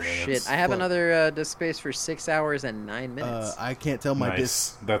 24 minutes. Oh, shit. I have another disk space for 6 hours and 9 minutes. I can't tell my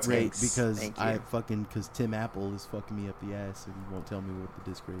disk rate because because Tim Apple is fucking me up the ass and won't tell me what the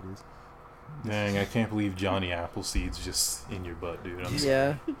disk rate is. Dang, I can't believe Johnny Appleseed's just in your butt, dude. I'm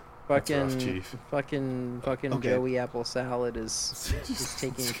sorry. Rough, Chief. Fucking Joey Apple Salad is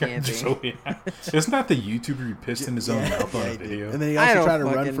taking camping. Isn't that the YouTuber who pissed in his own mouth on a video? And then he also tried to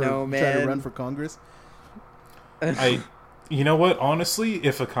run for Congress. You know what? Honestly,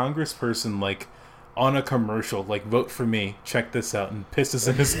 if a congressperson like on a commercial, like vote for me, check this out, and pisses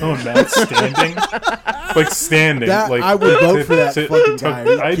in his own mouth standing. I would vote for that fucking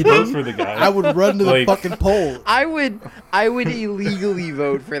guy. I'd vote for the guy. I would run to the fucking poll. I would illegally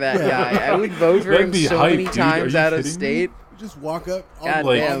vote for that guy. I would vote for him so many times out of state. You just walk up on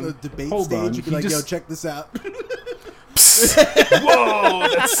the debate stage and be like, yo, check this out. Whoa,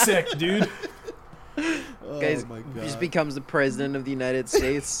 that's sick, dude. Guys, just becomes the president of the United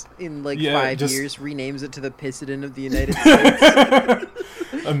States in 5 years, renames it to the Pissident of the United States.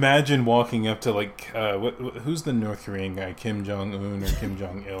 Imagine walking up to who's the North Korean guy, Kim Jong Un or Kim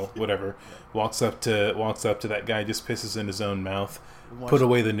Jong Il, whatever. Walks up to that guy, just pisses in his own mouth. Put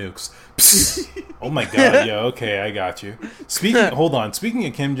away the nukes. Oh my god, yeah, okay, I got you. Speaking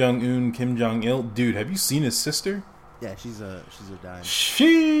of Kim Jong Un, Kim Jong Il, dude, have you seen his sister? Yeah, she's a dime.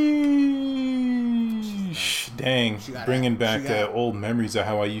 Dang, bringing back old memories of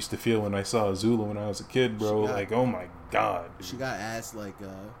how I used to feel when I saw Azula when I was a kid, bro. Like, oh my god. Dude. She got ass like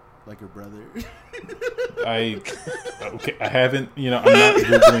her brother. I haven't, I'm not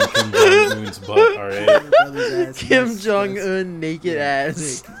googling Kim Jong-un's butt, alright? Kim Jong-un naked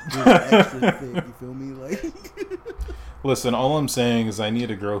ass. Extra thick, you feel me? Like, listen, all I'm saying is I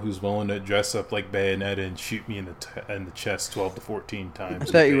need a girl who's willing to dress up like Bayonetta and shoot me in the chest 12 to 14 times. I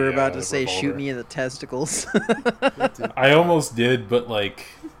thought you were about to say shoot me in the testicles. I almost did, but like,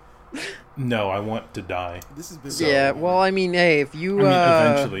 no, I want to die. This has been well, I mean, hey, if you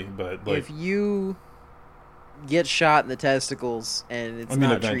eventually, but like, if you get shot in the testicles and it's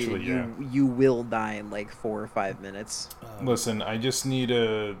not treated, you will die in like 4 or 5 minutes. Listen, I just need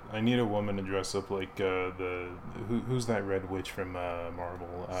a woman to dress up like who's that red witch from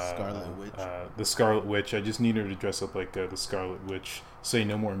Marvel? Scarlet Witch. The Scarlet Witch. I just need her to dress up like the Scarlet Witch. Say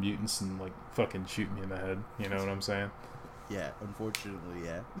no more mutants and like fucking shoot me in the head. You know what I'm saying? Yeah, unfortunately,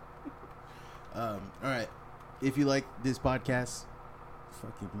 yeah. All right. If you like this podcast,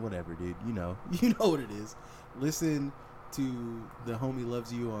 fucking whatever, dude. You know what it is. Listen to The Homie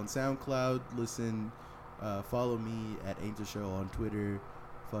Loves You on SoundCloud. Listen, follow me at Angel Show on Twitter.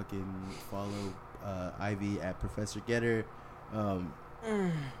 Fucking follow Ivy at Professor Getter.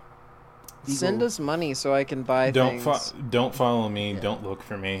 Send us money so I can buy things. Don't follow me. Yeah. Don't look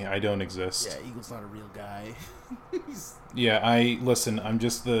for me. I don't exist. Yeah, Eagle's not a real guy. I'm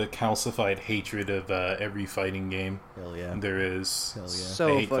just the calcified hatred of every fighting game. Hell yeah. There is. Hell yeah.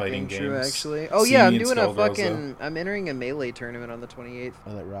 So fucking true, actually. Oh yeah, I'm entering a Melee tournament on the 28th.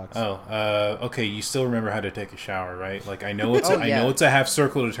 Oh, that rocks. Okay, you still remember how to take a shower, right? Like, I know it's a half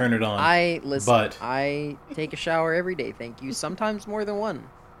circle to turn it on. I take a shower every day, thank you. Sometimes more than one.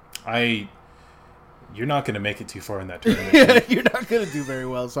 You're not going to make it too far in that tournament. You're not going to do very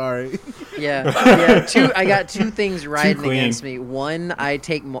well, sorry. Yeah. I got 2 things riding against me. 1, I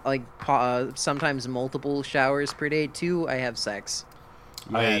take sometimes multiple showers per day. 2, I have sex.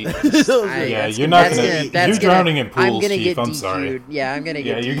 You're not you're drowning in pools, I'm gonna Chief. get I'm DQ'd. sorry. Yeah, I'm gonna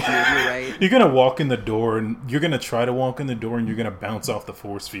get DQ'd. You're right. You're gonna walk in the door, and you're gonna try to walk in the door, and you're gonna bounce off the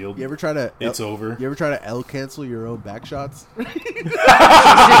force field. You ever try to? It's over. You ever try to L cancel your own back shots?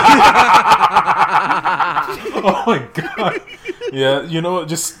 Oh my god. Yeah, you know what?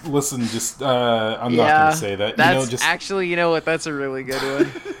 Just listen. I'm not gonna say that. That's actually, you know what? That's a really good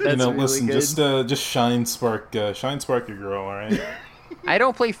one. That's listen. Good. Just shine spark your girl. All right. I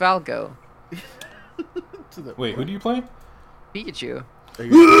don't play Falco. Wait, who do you play? Pikachu.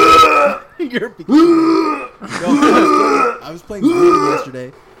 You're Pikachu. I was playing Ruben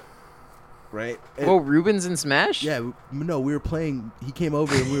yesterday. Right? Ruben's in Smash? Yeah, no, we were playing. He came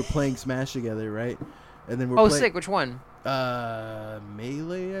over and we were playing Smash together, right? And then we're sick. Which one?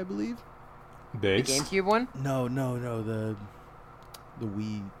 Melee, I believe. Base? The GameCube one? No, the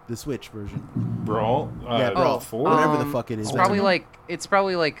Wii, the Switch version. Brawl? Brawl 4? Whatever the fuck it is. It's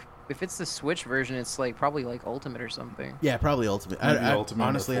probably like, if it's the Switch version, it's like probably like Ultimate or something. Yeah, probably Ultimate. I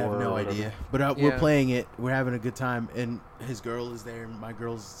honestly have no idea. But we're playing it. We're having a good time. And his girl is there. And my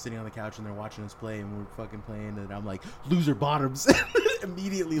girl's sitting on the couch and they're watching us play. And we're fucking playing. And I'm like, loser bottoms.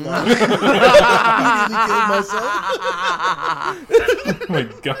 Immediately lost. Immediately killed myself. Oh my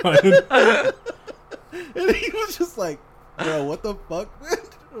god. And he was just like, bro, what the fuck, man?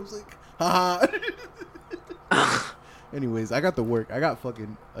 I was like, haha. Anyways, I got the work. I got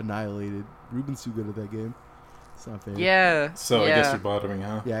fucking annihilated. Ruben's too good at that game. It's not fair. Yeah. So I guess you're bottoming,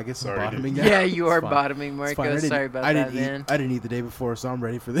 huh? Yeah, I guess I'm bottoming. Yeah, you are bottoming, Marco. Sorry about that, man. I didn't eat the day before, so I'm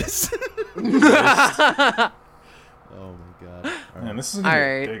ready for this. Oh my god. All right. This is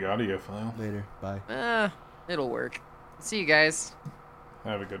a big audio file. Later. Bye. It'll work. See you guys.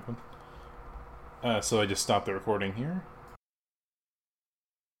 Have a good one. So I just stopped the recording here.